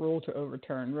going to rule to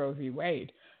overturn Roe v.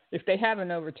 Wade. If they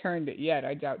haven't overturned it yet,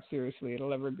 I doubt seriously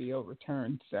it'll ever be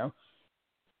overturned. So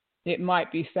it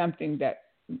might be something that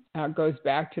goes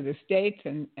back to the states,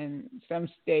 and some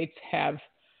states have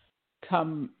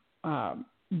come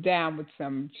down with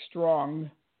some strong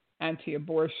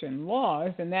anti-abortion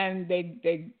laws, and then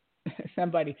they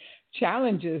somebody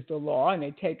challenges the law and they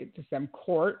take it to some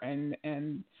court,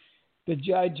 and the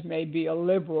judge may be a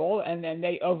liberal, and then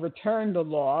they overturn the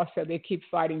law, so they keep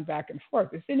fighting back and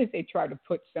forth. As soon as they try to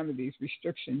put some of these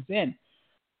restrictions in,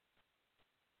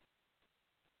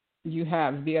 you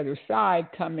have the other side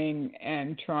coming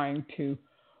and trying to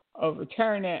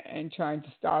overturn it and trying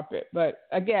to stop it. But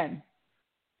again,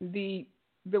 the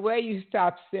way you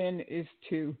stop sin is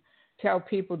to tell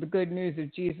people the good news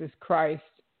of Jesus Christ.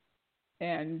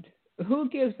 And who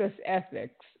gives us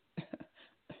ethics?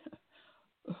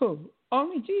 Who?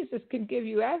 Only Jesus can give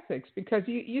you ethics, because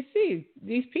you see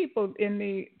these people in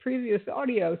the previous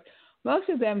audios, most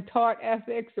of them taught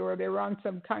ethics, or they were on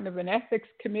some kind of an ethics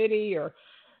committee,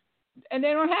 and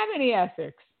they don't have any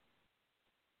ethics.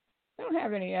 They don't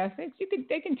have any ethics.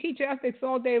 They can teach ethics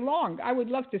all day long. I would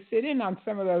love to sit in on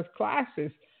some of those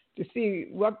classes to see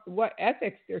what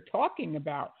ethics they're talking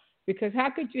about, because how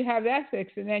could you have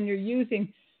ethics and then you're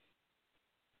using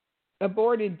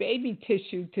aborted baby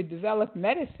tissue to develop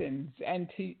medicines and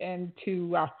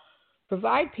to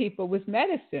provide people with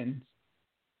medicines?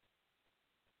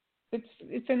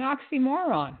 It's an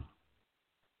oxymoron.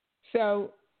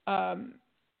 So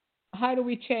how do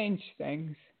we change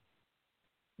things?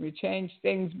 We change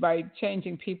things by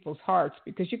changing people's hearts,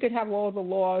 because you could have all the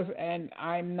laws, and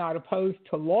I'm not opposed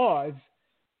to laws,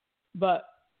 but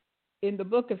in the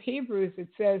book of Hebrews it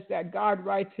says that God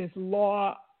writes his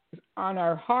law on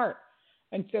our heart.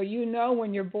 And so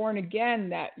when you're born again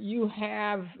that you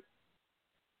have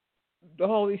the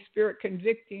Holy Spirit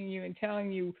convicting you and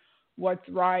telling you what's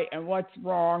right and what's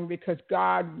wrong because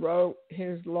God wrote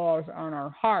his laws on our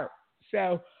heart.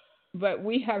 So, but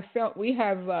we have so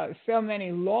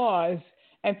many laws,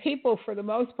 and people for the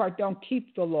most part don't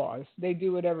keep the laws. They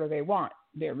do whatever they want.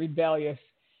 They're rebellious,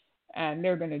 and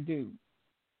they're going to do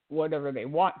whatever they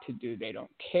want to do. They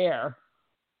don't care.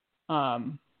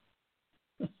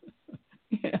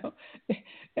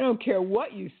 They don't care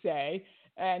what you say,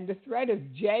 and the threat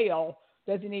of jail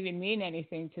doesn't even mean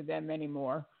anything to them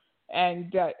anymore.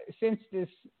 And since this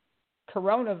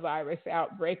coronavirus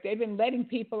outbreak, they've been letting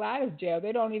people out of jail.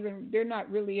 They're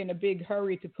not really in a big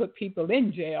hurry to put people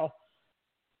in jail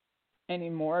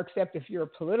anymore, except if you're a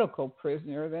political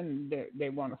prisoner, then they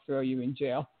want to throw you in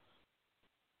jail.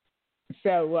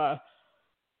 So,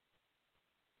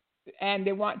 and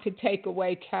they want to take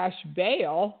away cash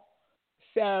bail.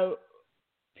 So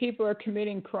people are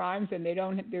committing crimes and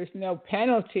there's no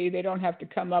penalty. They don't have to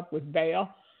come up with bail.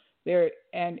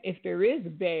 And if there is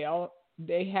bail,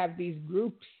 they have these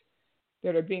groups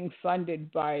that are being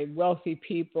funded by wealthy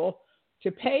people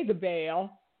to pay the bail,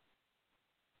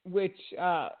 which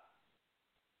that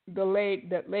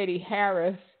Lady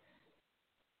Harris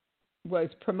was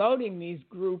promoting these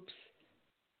groups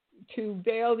to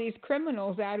bail these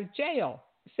criminals out of jail.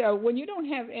 So when you don't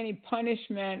have any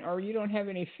punishment or you don't have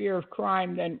any fear of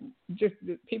crime, then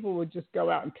people would just go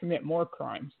out and commit more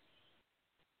crimes.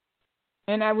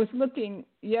 And I was looking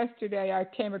yesterday, I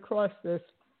came across this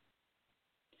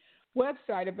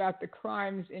website about the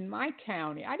crimes in my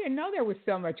county. I didn't know there was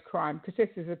so much crime because this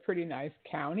is a pretty nice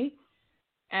county.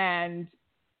 And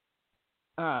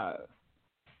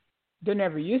there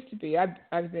never used to be.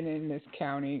 I've been in this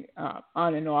county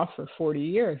on and off for 40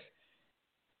 years.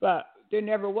 But there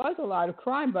never was a lot of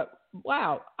crime. But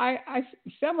wow, I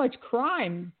so much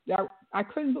crime that I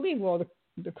couldn't believe all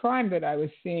the crime that I was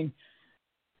seeing.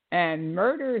 And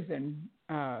murders and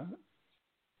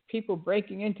people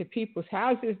breaking into people's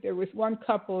houses. There was one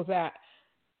couple that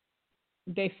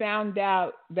they found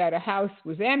out that a house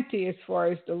was empty as far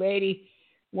as the lady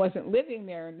wasn't living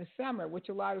there in the summer, which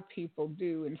a lot of people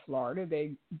do in Florida.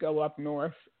 They go up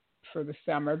north for the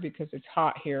summer because it's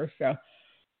hot here. So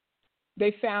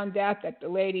they found out that the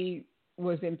lady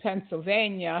was in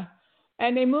Pennsylvania,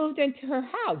 and they moved into her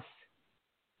house.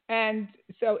 And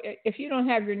so if you don't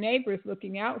have your neighbors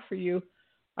looking out for you,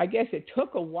 I guess it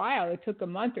took a while. It took a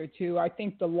month or two. I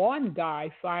think the lawn guy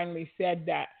finally said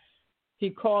that he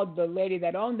called the lady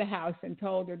that owned the house and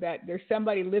told her that there's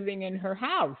somebody living in her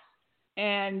house.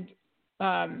 And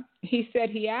he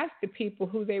said he asked the people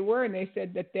who they were, and they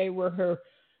said that they were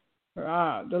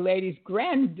the lady's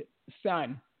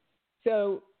grandson.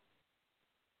 So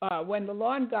when the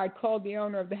lawn guy called the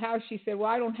owner of the house, she said,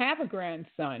 well, I don't have a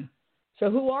grandson. So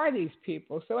who are these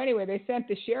people? So anyway, they sent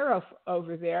the sheriff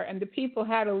over there, and the people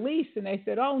had a lease, and they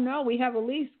said, oh, no, we have a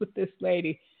lease with this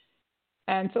lady.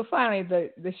 And so finally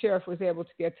the sheriff was able to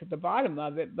get to the bottom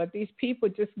of it. But these people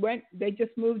just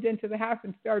moved into the house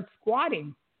and started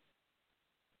squatting.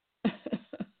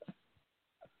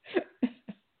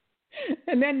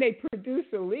 And then they produce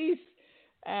a lease,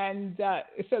 and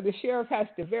so the sheriff has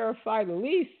to verify the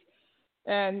lease.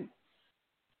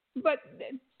 But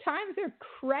times are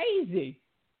crazy.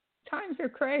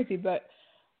 But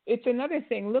it's another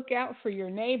thing. Look out for your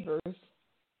neighbors.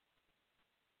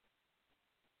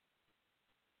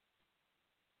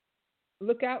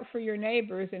 Look out for your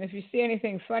neighbors, and if you see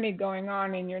anything funny going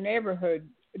on in your neighborhood,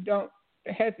 don't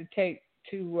hesitate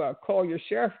to call your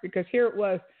sheriff, because here it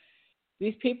was.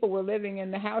 These people were living in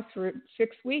the house for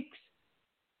 6 weeks.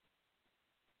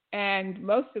 And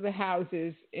most of the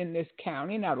houses in this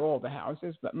county, not all the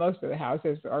houses, but most of the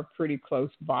houses are pretty close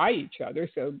by each other.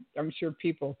 So I'm sure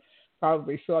people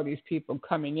probably saw these people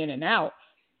coming in and out,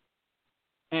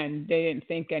 and they didn't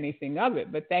think anything of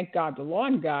it. But thank God the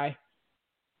lawn guy,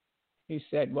 he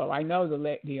said, well, I know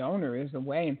the owner is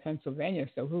away in Pennsylvania,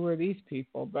 so who are these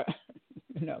people? But,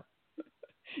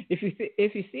 if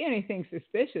you see anything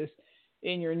suspicious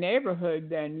in your neighborhood,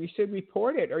 then you should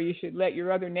report it, or you should let your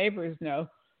other neighbors know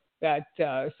that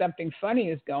something funny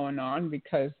is going on,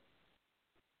 because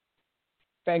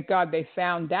thank God they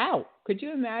found out. Could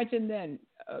you imagine then?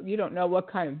 You don't know what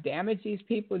kind of damage these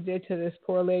people did to this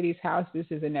poor lady's house. This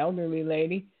is an elderly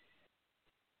lady.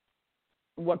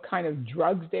 What kind of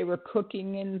drugs they were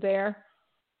cooking in there.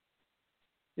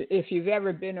 If you've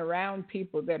ever been around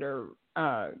people that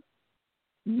are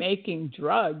making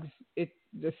drugs,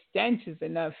 the stench is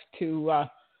enough to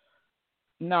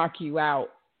knock you out.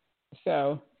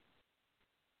 So,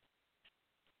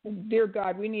 dear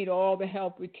God, we need all the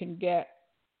help we can get.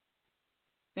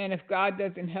 And if God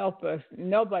doesn't help us,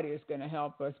 nobody is going to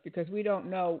help us, because we don't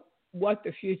know what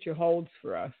the future holds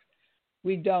for us.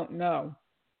 we don't know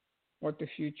what the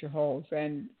future holds,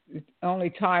 and only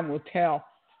time will tell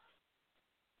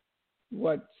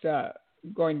what's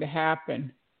going to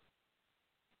happen.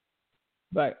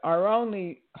 But our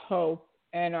only hope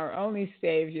and our only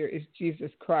Savior is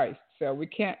Jesus Christ. So we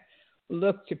can't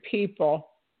look to people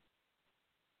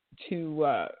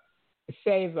to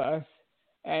save us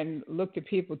and look to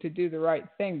people to do the right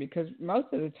thing, because most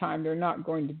of the time they're not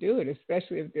going to do it,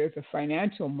 especially if there's a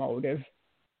financial motive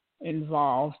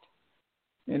involved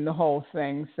in the whole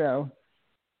thing. So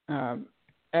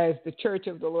as the Church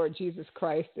of the Lord Jesus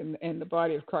Christ and the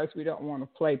body of Christ, we don't want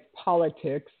to play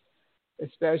politics,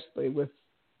 especially with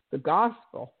the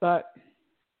gospel. But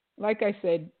like I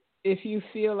said, if you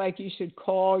feel like you should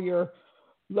call your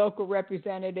local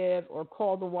representative or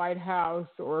call the White House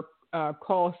or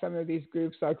call some of these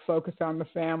groups like Focus on the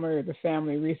Family or the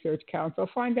Family Research Council,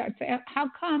 find out how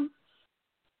come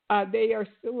they are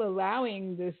still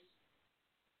allowing this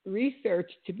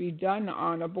research to be done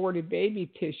on aborted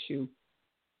baby tissue.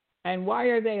 And why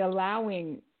are they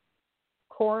allowing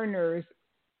coroners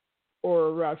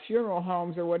or funeral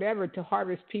homes or whatever to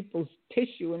harvest people's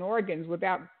tissue and organs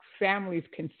without families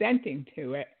consenting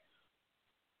to it?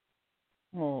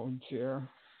 Oh, dear.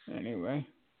 Anyway.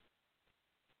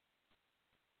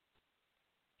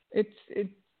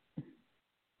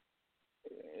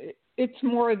 It's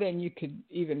more than you could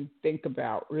even think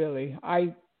about, really.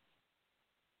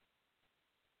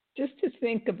 Just to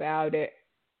think about it,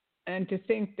 and to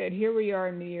think that here we are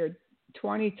in the year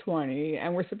 2020,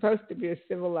 and we're supposed to be a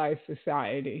civilized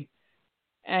society,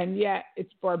 and yet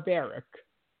it's barbaric.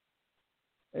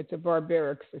 It's a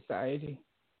barbaric society.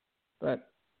 But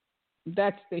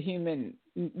that's the human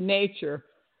nature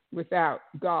without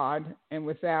God and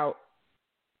without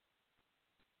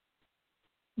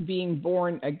being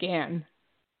born again.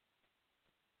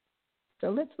 So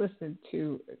let's listen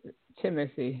to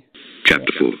Timothy.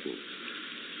 Chapter 4.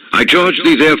 I charge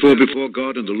thee therefore before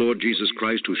God and the Lord Jesus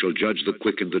Christ, who shall judge the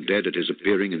quick and the dead at his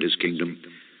appearing in his kingdom.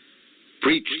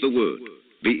 Preach the word.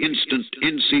 Be instant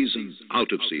in season,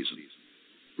 out of season.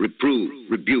 Reprove,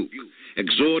 rebuke,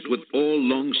 exhort with all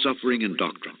long-suffering and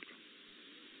doctrine.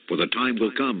 For the time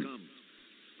will come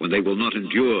when they will not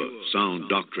endure sound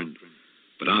doctrine,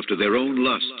 but after their own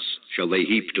lusts shall they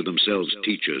heap to themselves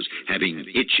teachers, having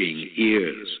itching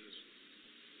ears.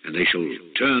 And they shall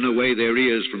turn away their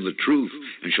ears from the truth,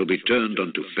 and shall be turned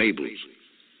unto fables.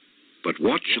 But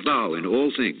watch thou in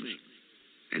all things,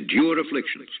 endure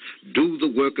afflictions, do the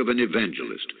work of an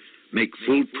evangelist, make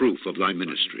full proof of thy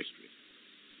ministry.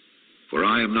 For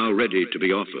I am now ready to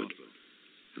be offered,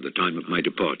 and the time of my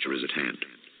departure is at hand.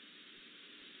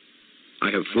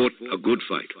 I have fought a good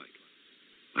fight.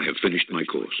 I have finished my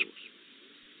course.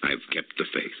 I have kept the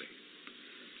faith.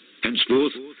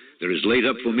 Henceforth, there is laid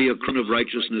up for me a crown of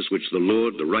righteousness, which the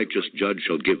Lord, the righteous judge,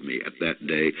 shall give me at that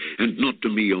day, and not to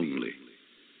me only,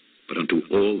 but unto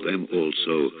all them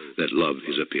also that love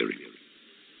his appearing.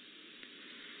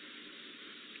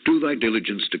 Do thy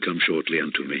diligence to come shortly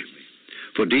unto me.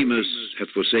 For Demas hath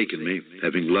forsaken me,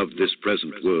 having loved this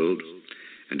present world,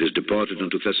 and is departed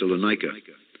unto Thessalonica,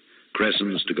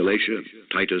 Crescens to Galatia,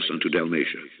 Titus unto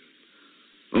Dalmatia.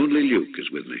 Only Luke is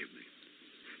with me.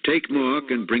 Take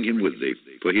Mark and bring him with thee,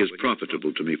 for he is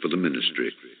profitable to me for the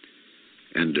ministry.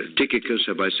 And Tychicus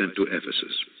have I sent to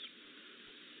Ephesus.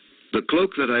 The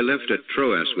cloak that I left at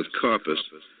Troas with Carpus,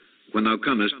 when thou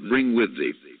comest, bring with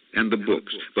thee, and the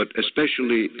books, but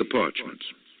especially the parchments.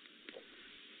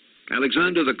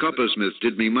 Alexander the coppersmith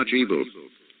did me much evil.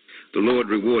 The Lord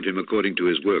reward him according to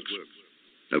his works,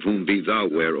 of whom be thou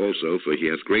ware also, for he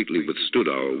hath greatly withstood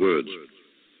our words.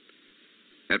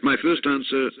 At my first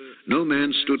answer, no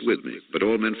man stood with me, but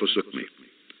all men forsook me.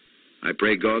 I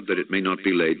pray God that it may not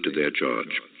be laid to their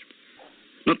charge.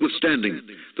 Notwithstanding,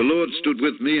 the Lord stood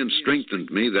with me and strengthened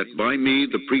me, that by me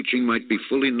the preaching might be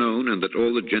fully known, and that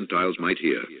all the Gentiles might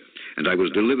hear. And I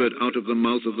was delivered out of the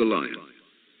mouth of the lion.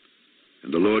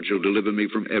 And the Lord shall deliver me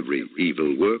from every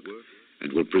evil work,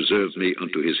 and will preserve me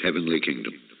unto his heavenly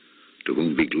kingdom, to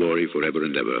whom be glory forever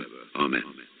and ever. Amen.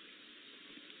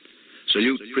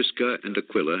 Salute Prisca and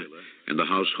Aquila and the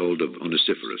household of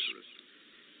Onesiphorus.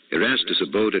 Erastus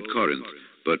abode at Corinth,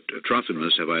 but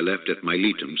Trophimus have I left at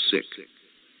Miletum sick.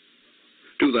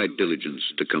 Do thy diligence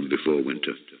to come before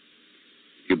winter.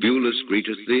 Eubulus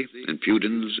greeteth thee, and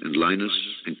Pudens, and Linus,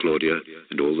 and Claudia,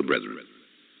 and all the brethren.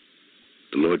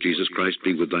 The Lord Jesus Christ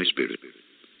be with thy spirit.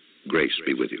 Grace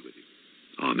be with you.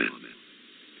 Amen.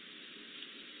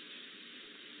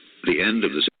 The end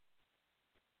of the...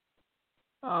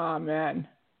 Amen.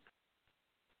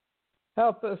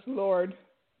 Help us, Lord.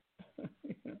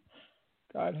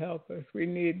 God help us. We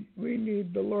need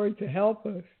the Lord to help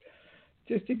us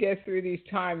just to get through these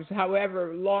times.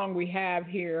 However long we have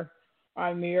here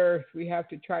on the earth, we have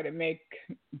to try to make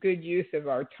good use of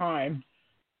our time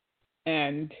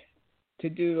and to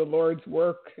do the Lord's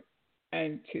work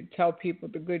and to tell people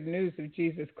the good news of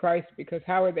Jesus Christ, because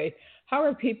how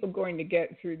are people going to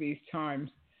get through these times,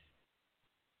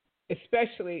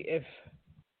 especially if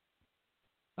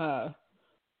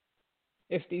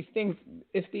these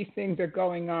things are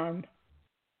going on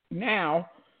now,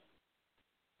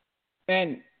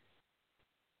 and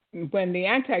when the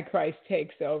Antichrist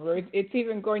takes over, it's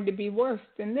even going to be worse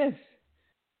than this.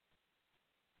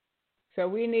 So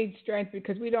we need strength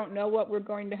because we don't know what we're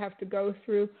going to have to go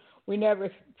through. We never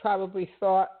probably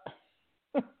thought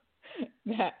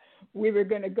that we were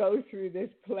going to go through this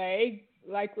plague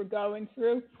like we're going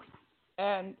through.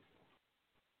 And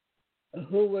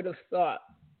who would have thought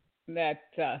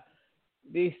that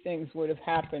these things would have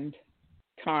happened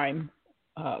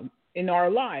in our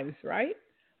lives, right?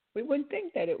 We wouldn't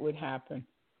think that it would happen.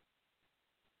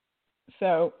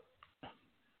 So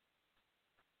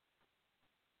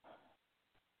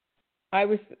I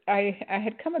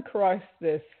had come across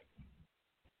this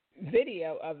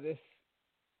video of this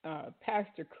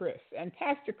Pastor Chris, and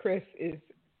Pastor Chris is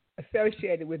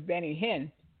associated with Benny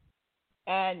Hinn,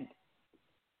 and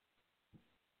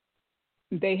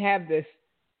they have this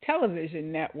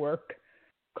television network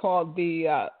called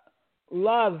the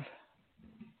Love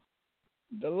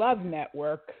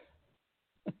Network,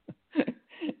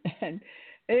 and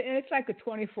it's like a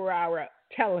 24-hour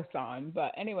telethon.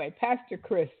 But anyway, Pastor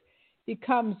Chris, he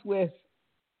comes with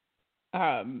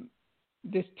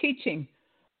this teaching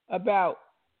about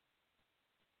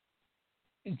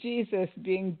Jesus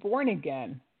being born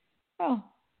again. Well,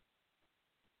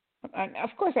 and of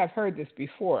course, I've heard this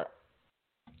before.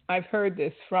 I've heard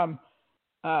this from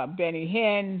Benny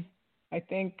Hinn, I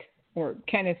think, or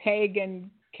Kenneth Hagin,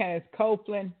 Kenneth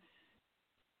Copeland.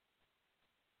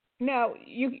 Now,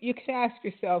 you can ask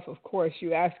yourself, of course,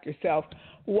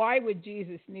 why would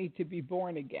Jesus need to be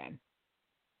born again?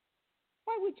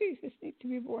 Why would Jesus need to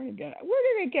be born again? Where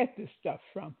do they get this stuff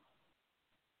from?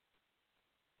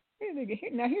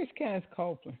 Now, here's Kenneth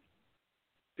Copeland.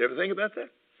 You ever think about that?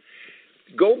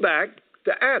 Go back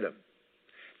to Adam.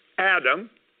 Adam,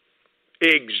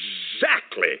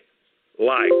 exactly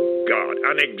like God,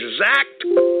 an exact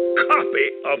copy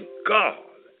of God.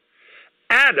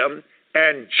 Adam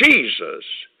and Jesus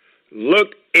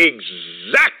look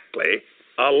exactly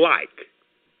alike.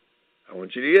 I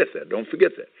want you to get that. Don't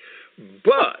forget that.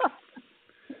 But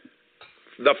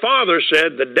the Father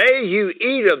said, the day you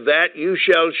eat of that, you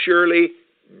shall surely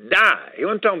die. He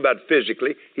wasn't talking about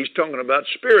physically. He's talking about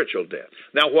spiritual death.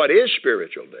 Now, what is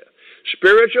spiritual death?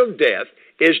 Spiritual death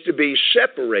is to be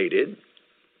separated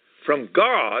from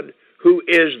God, who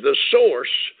is the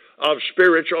source of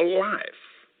spiritual life.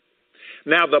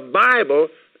 Now, the Bible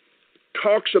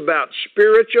talks about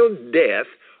spiritual death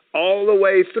all the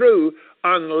way through,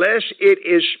 unless it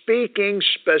is speaking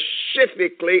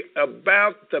specifically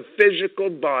about the physical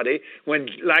body, when,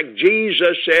 like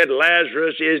Jesus said,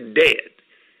 Lazarus is dead.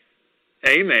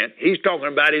 Amen. He's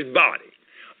talking about his body.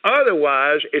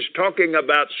 Otherwise, it's talking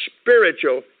about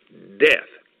spiritual death.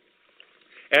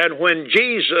 And when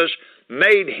Jesus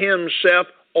made himself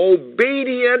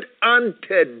obedient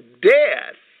unto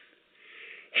death,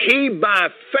 he by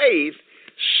faith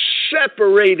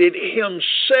separated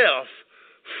himself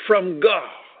from God,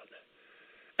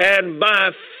 and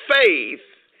by faith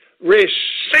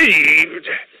received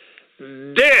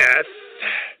death.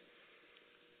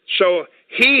 So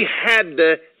he had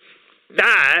to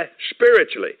die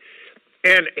spiritually,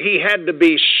 and he had to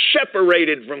be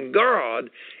separated from God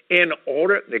in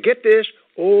order to get this.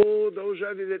 Oh, those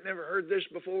of you that never heard this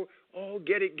before, oh,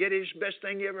 get it. It's the best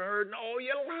thing you ever heard in all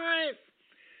your life.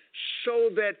 So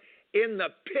that in the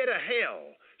pit of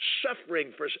hell,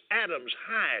 suffering for Adam's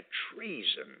high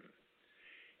treason,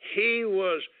 he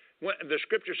was, the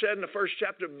scripture said in the first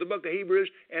chapter of the book of Hebrews,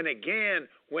 and again,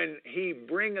 when he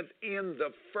bringeth in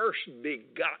the first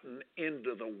begotten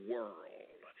into the world.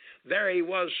 There he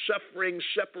was, suffering,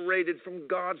 separated from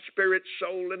God, spirit,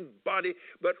 soul, and body,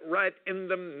 but right in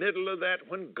the middle of that,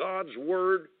 when God's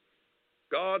word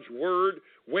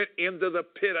went into the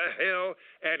pit of hell,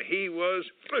 and he was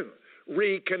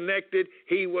reconnected.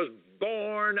 He was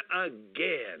born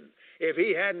again. If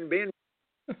he hadn't been...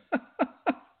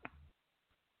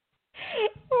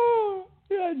 Oh,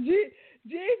 yeah,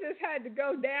 Jesus had to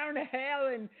go down to hell,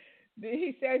 and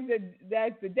he said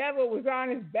that the devil was on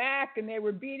his back, and they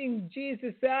were beating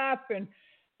Jesus up,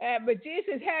 but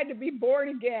Jesus had to be born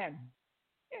again.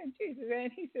 Yeah, Jesus.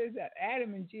 And he says that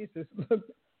Adam and Jesus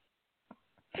looked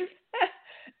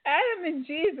Adam and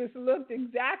Jesus looked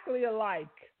exactly alike.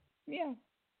 Yeah.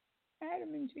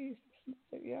 Adam and Jesus.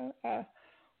 Yeah.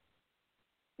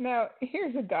 Now,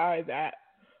 here's a guy that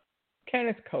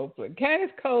Kenneth Copeland.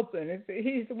 Kenneth Copeland,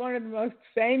 he's one of the most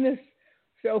famous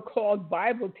so-called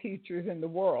Bible teachers in the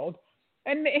world,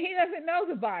 and he doesn't know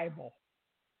the Bible.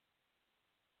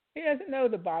 He doesn't know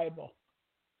the Bible.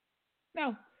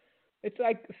 No, it's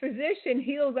like, physician,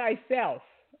 heal thyself.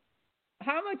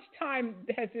 How much time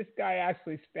has this guy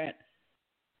actually spent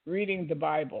reading the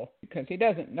Bible? Because he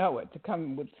doesn't know it, to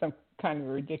come with some kind of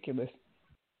ridiculous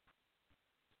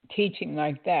teaching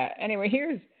like that. Anyway,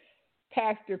 here's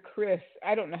Pastor Chris.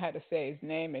 I don't know how to say his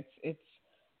name. It's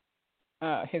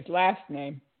his last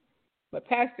name, but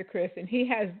Pastor Chris, and he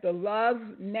has the Love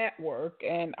Network,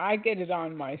 and I get it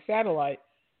on my satellite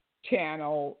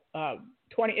channel.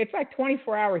 It's like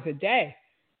 24 hours a day,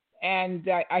 and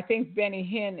I think Benny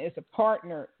Hinn is a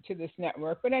partner to this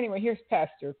network. But anyway, here's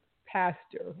Pastor. I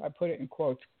put it in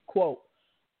quotes. Quote,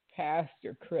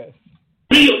 Pastor Chris.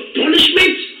 Real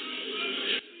punishment.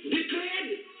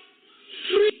 Declared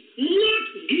free, not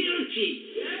guilty.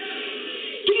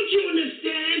 Don't you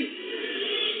understand?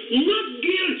 Not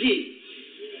guilty.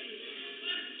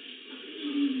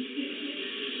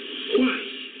 Why?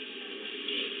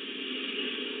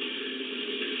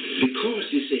 Because,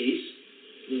 he says,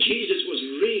 Jesus was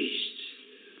raised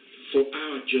for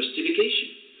our justification.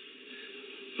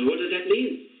 And what does that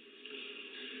mean?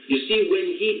 You see, when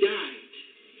he died,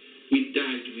 we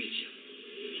died with him.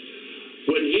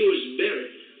 When he was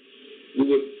buried, we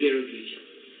were buried with him.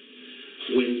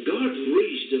 When God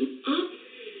raised him up,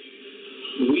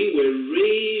 we were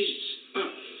raised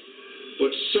up,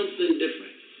 but something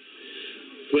different.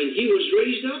 When he was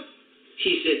raised up,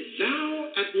 he said,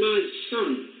 "Thou art my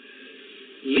son.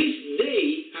 This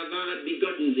day have I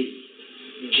begotten thee."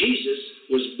 Jesus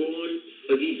was born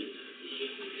again.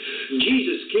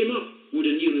 Jesus came up with a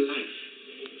new life.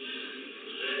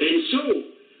 And so,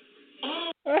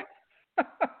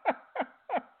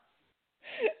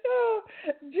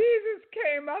 Jesus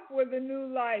came up with a new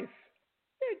life.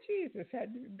 Yeah,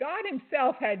 God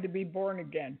himself had to be born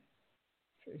again.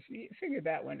 So figure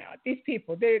that one out. These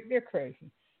people, they're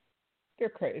crazy. They're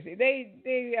crazy.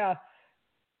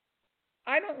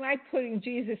 I don't like putting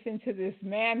Jesus into this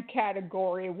man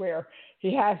category where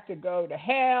he has to go to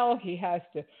hell, he has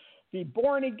to be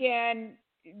born again.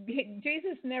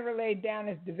 Jesus never laid down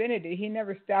his divinity. He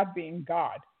never stopped being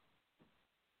God.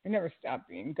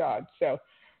 So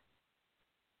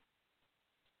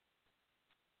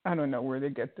I don't know where they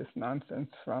get this nonsense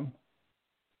from.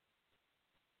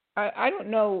 I don't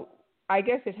know. I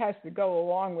guess it has to go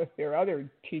along with their other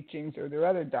teachings or their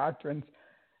other doctrines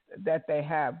that they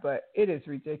have, but it is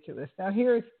ridiculous. Now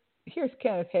here's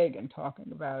Kenneth Hagin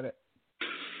talking about it.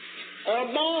 Or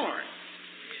born.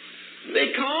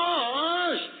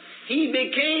 Because he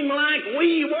became like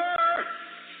we were,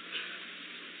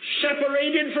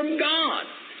 separated from God.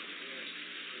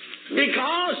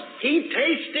 Because he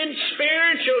tasted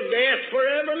spiritual death for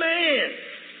every man.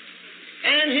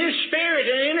 And his spirit,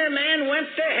 the inner man, went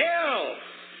to hell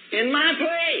in my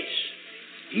place.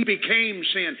 He became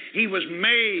sin. He was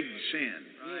made sin.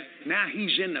 Right. Now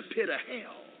he's in the pit of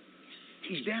hell.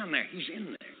 He's down there. He's in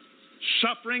there.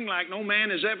 Suffering like no man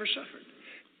has ever suffered.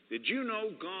 Did you know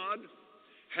God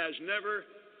has never,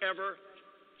 ever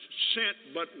sent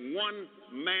but one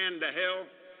man to hell?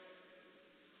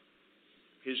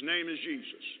 His name is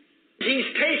Jesus. He's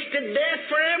tasted death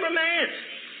for every man.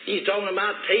 He's talking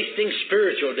about tasting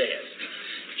spiritual death.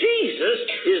 Jesus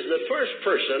is the first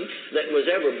person that was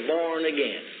ever born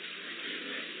again.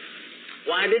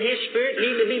 Why did his spirit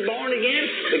need to be born again?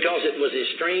 Because it was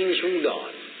estranged from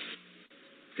God.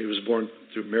 He was born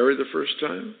through Mary the first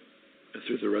time and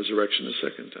through the resurrection the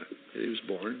second time. He was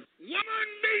born. Woman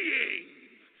being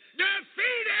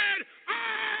defeated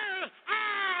all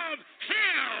of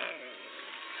hell.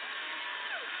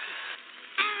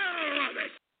 All of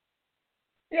it.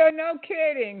 Yeah, no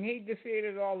kidding. He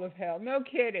defeated all of hell. No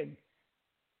kidding.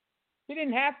 He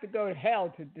didn't have to go to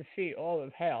hell to defeat all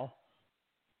of hell.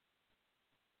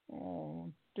 Oh,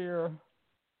 dear.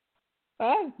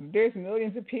 There's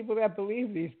millions of people that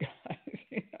believe these guys,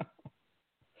 you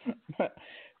know. But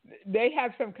they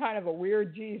have some kind of a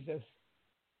weird Jesus.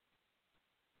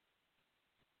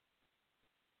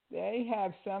 They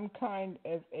have some kind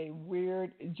of a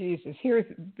weird Jesus. Here's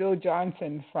Bill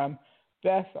Johnson from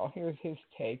Bethel. Here's his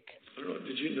take. I don't know.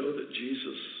 Did you know that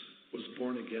Jesus was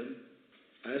born again?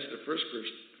 I asked the first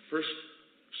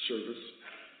service,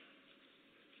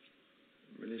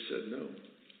 and he said no.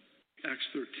 Acts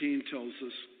 13 tells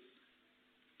us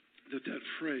that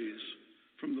phrase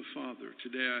from the Father,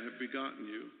 "Today I have begotten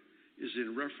you," is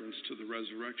in reference to the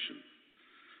resurrection.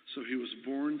 So he was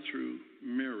born through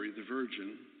Mary, the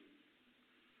Virgin,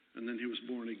 and then he was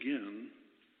born again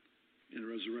in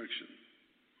resurrection.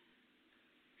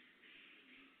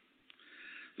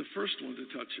 The first one to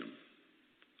touch him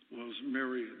was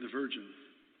Mary, the Virgin,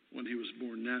 when he was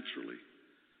born naturally.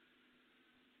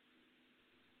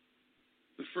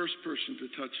 The first person to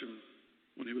touch him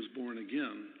when he was born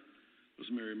again was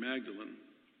Mary Magdalene.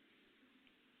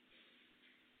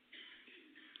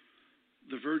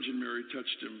 The Virgin Mary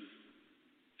touched him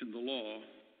in the law,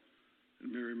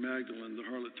 and Mary Magdalene, the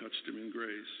harlot, touched him in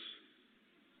grace.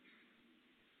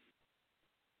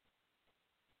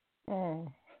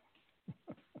 Oh.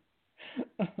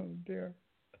 Oh, dear.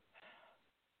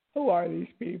 Who are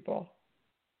these people?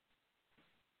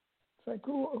 It's like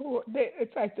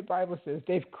it's like the Bible says,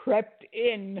 they've crept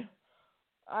in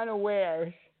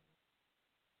unawares.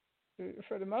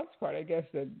 For the most part, I guess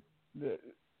the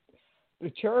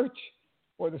church,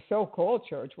 or the so-called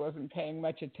church, wasn't paying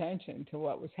much attention to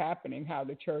what was happening, how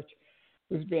the church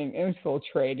was being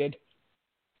infiltrated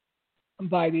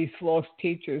by these false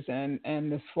teachers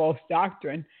and this false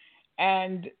doctrine.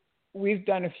 And we've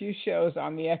done a few shows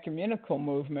on the ecumenical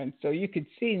movement, so you could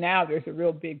see now there's a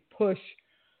real big push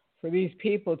for these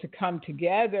people to come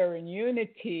together in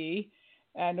unity.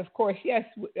 And of course, yes,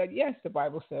 the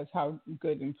Bible says how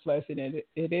good and pleasant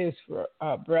it is for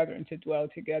brethren to dwell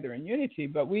together in unity.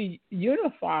 But we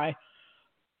unify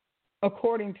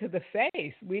according to the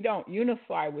faith. We don't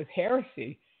unify with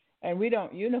heresy, and we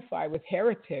don't unify with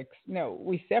heretics. No,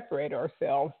 we separate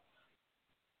ourselves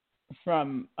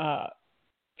from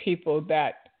people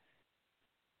that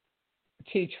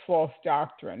teach false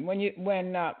doctrine.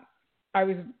 When I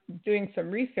was doing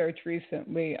some research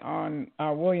recently on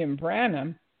William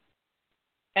Branham,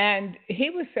 and he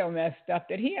was so messed up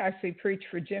that he actually preached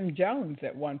for Jim Jones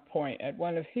at one point at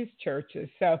one of his churches.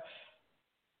 So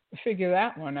figure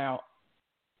that one out.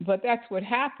 But that's what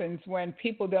happens when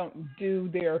people don't do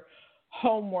their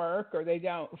homework, or they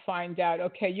don't find out,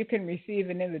 okay, you can receive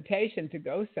an invitation to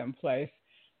go someplace,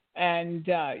 and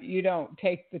you don't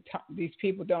take these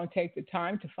people don't take the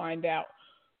time to find out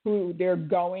who they're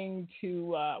going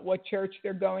to, what church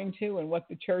they're going to, and what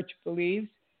the church believes.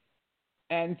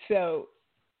 And so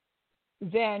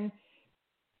then,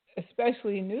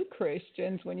 especially new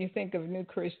Christians, when you think of new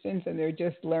Christians and they're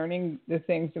just learning the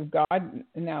things of God.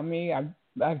 Now me, I've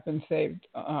been saved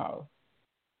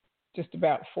just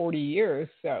about 40 years,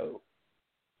 so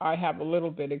I have a little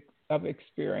bit of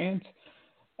experience,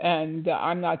 and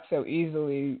I'm not so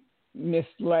easily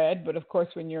misled. But of course,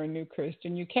 when you're a new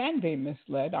Christian, you can be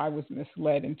misled. I was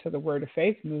misled into the Word of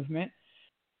Faith movement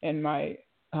in my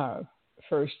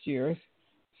first years.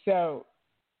 So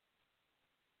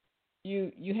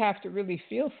you have to really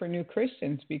feel for new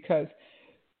Christians, because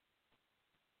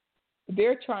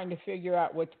they're trying to figure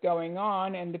out what's going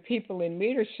on, and the people in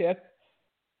leadership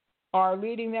are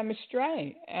leading them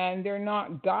astray, and they're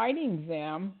not guiding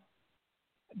them.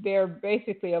 They're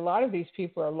basically, a lot of these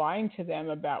people are lying to them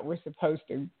about we're supposed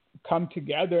to come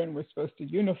together and we're supposed to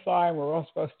unify and we're all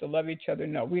supposed to love each other.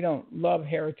 No, we don't love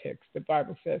heretics. The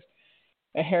Bible says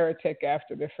a heretic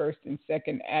after the first and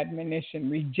second admonition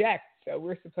rejects. So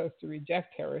we're supposed to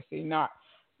reject heresy, not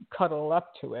cuddle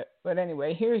up to it. But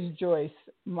anyway, here's Joyce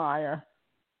Meyer.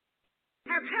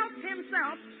 Have helped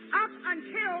himself up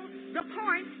until the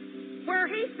point where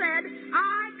he said,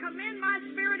 I commend my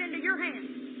spirit into your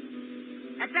hands.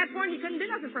 At that point, he couldn't do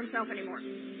nothing for himself anymore.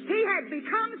 He had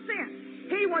become sin.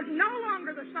 He was no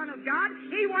longer the Son of God.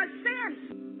 He was sin.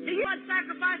 The blood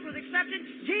sacrifice was accepted.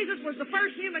 Jesus was the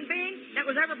first human being that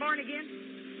was ever born again.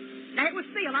 Now, it was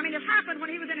sealed. I mean, it happened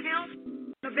when he was in hell.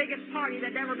 The biggest party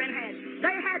that'd ever been had.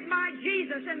 They had my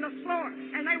Jesus in the floor,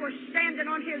 and they were standing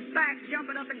on his back,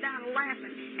 jumping up and down,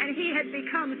 laughing. And he had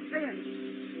become sin.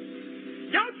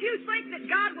 Don't you think that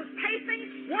God was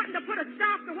pacing, wanting to put a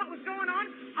stop to what was going on?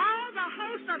 All the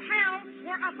hosts of hell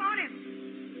were upon him.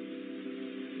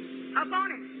 Upon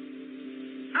him.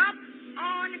 Up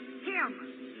on him.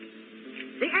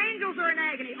 The angels are in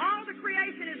agony. All the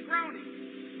creation is groaning.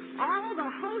 All the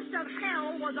host of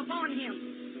hell was upon him.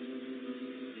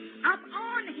 Up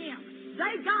on him.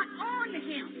 They got on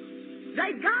him.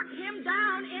 They got him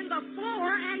down in the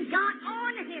floor and got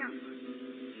on him.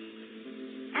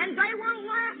 And they were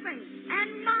laughing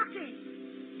and mocking.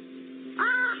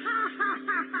 Ah, ha, ha,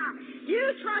 ha, ha.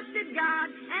 You trusted God,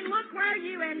 and look where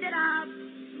you ended up.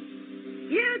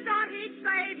 You thought he'd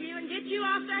save you and get you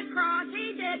off that cross.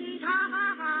 He didn't. Ha,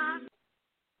 ha, ha.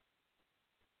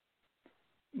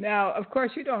 Now, of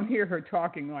course, you don't hear her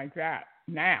talking like that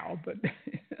now, but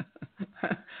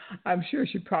I'm sure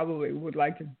she probably would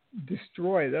like to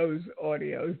destroy those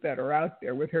audios that are out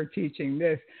there with her teaching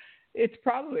this. It's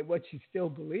probably what she still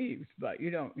believes, but you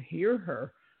don't hear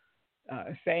her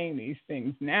saying these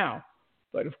things now.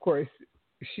 But of course,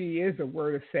 she is a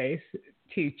word of faith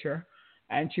teacher,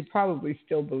 and she probably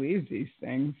still believes these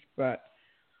things. But,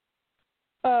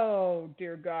 oh,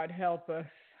 dear God, help us.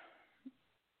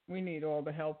 We need all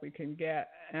the help we can get,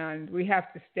 and we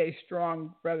have to stay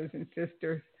strong, brothers and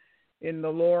sisters, in the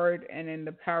Lord and in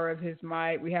the power of his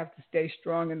might. We have to stay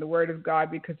strong in the word of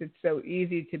God because it's so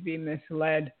easy to be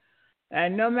misled.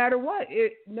 And no matter what,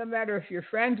 no matter if your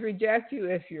friends reject you,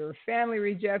 if your family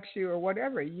rejects you or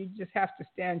whatever, you just have to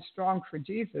stand strong for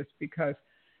Jesus, because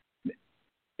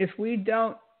if we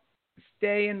don't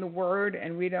stay in the word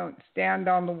and we don't stand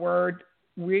on the word,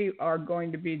 we are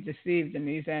going to be deceived in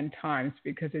these end times,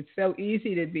 because it's so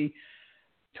easy to be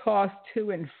tossed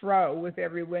to and fro with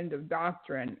every wind of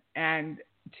doctrine, and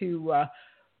to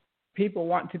people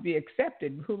want to be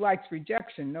accepted. Who likes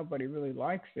rejection? Nobody really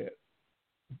likes it.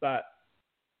 But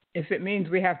if it means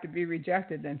we have to be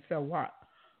rejected, then so what?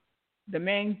 The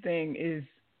main thing is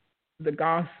the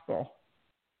gospel.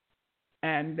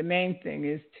 And the main thing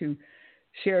is to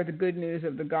share the good news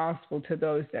of the gospel to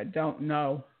those that don't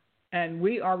know. And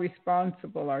we are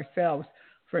responsible ourselves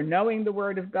for knowing the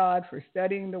Word of God, for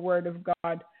studying the Word of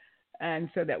God, and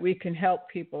so that we can help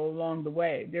people along the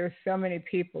way. There's so many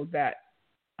people that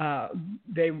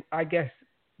there's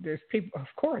people, of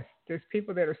course, there's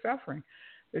people that are suffering.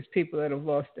 There's people that have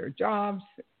lost their jobs,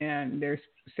 and there's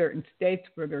certain states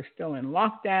where they're still in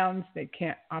lockdowns. They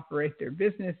can't operate their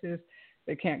businesses.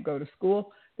 They can't go to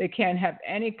school. They can't have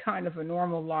any kind of a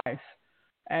normal life.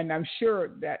 And I'm sure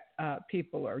that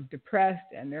people are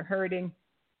depressed and they're hurting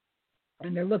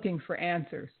and they're looking for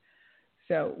answers.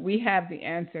 So we have the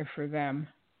answer for them,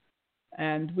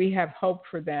 and we have hope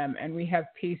for them, and we have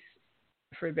peace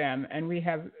for them, and we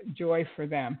have joy for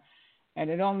them. And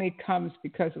it only comes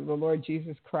because of the Lord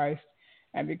Jesus Christ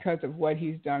and because of what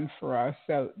he's done for us.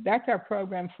 So that's our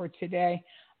program for today.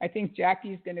 I think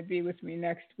Jackie's going to be with me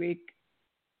next week,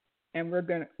 and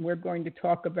we're going to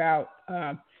talk about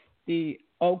the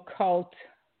occult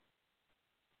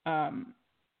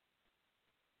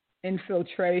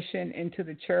infiltration into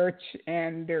the church.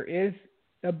 And there is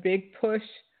a big push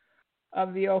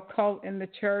of the occult in the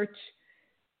church,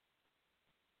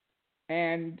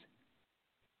 and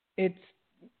it's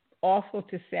awful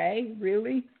to say,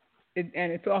 really, and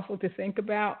it's awful to think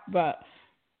about, but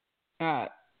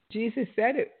Jesus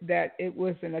said that it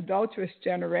was an adulterous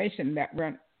generation that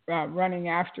running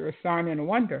after a sign and a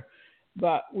wonder.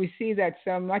 But we see that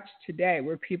so much today,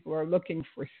 where people are looking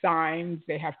for signs.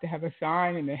 They have to have a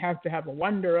sign and they have to have a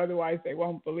wonder, otherwise they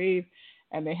won't believe.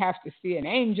 And they have to see an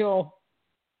angel,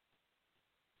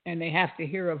 and they have to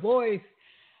hear a voice.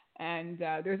 And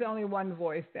there's only one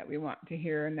voice that we want to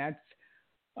hear, and that's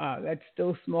that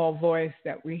still small voice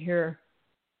that we hear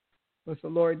was the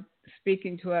Lord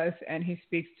speaking to us, and he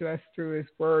speaks to us through his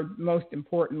word. Most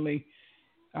importantly,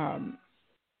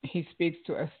 he speaks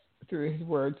to us through his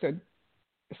word. So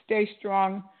stay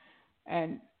strong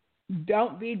and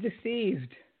don't be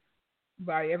deceived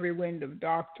by every wind of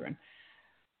doctrine.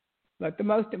 But the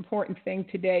most important thing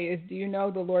today is, do you know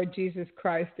the Lord Jesus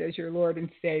Christ as your Lord and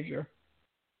Savior?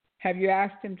 Have you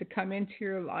asked him to come into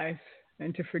your life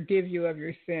and to forgive you of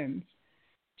your sins?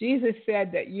 Jesus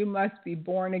said that you must be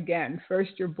born again.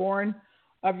 First, you're born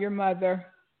of your mother,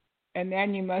 and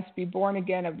then you must be born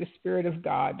again of the Spirit of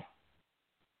God.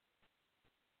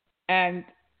 And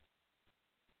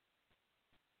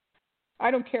I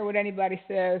don't care what anybody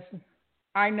says.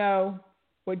 I know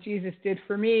what Jesus did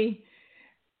for me.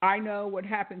 I know what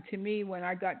happened to me when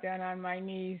I got down on my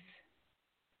knees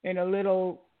in a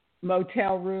little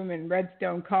motel room in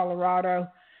Redstone, Colorado,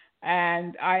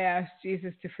 and I asked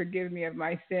Jesus to forgive me of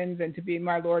my sins and to be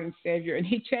my Lord and Savior, and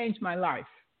he changed my life.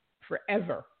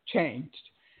 Forever changed.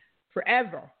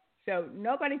 Forever. So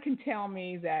nobody can tell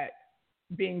me that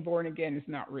being born again is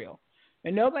not real.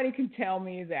 And nobody can tell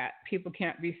me that people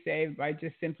can't be saved by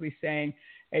just simply saying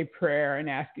a prayer and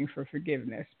asking for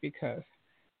forgiveness, because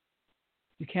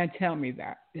you can't tell me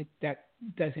that. That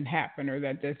doesn't happen or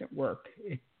that doesn't work.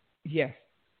 Yes,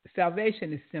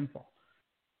 salvation is simple.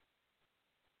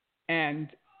 And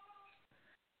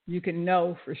you can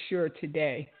know for sure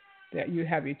today that you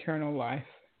have eternal life.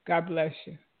 God bless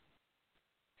you.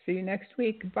 See you next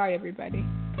week. Bye, everybody.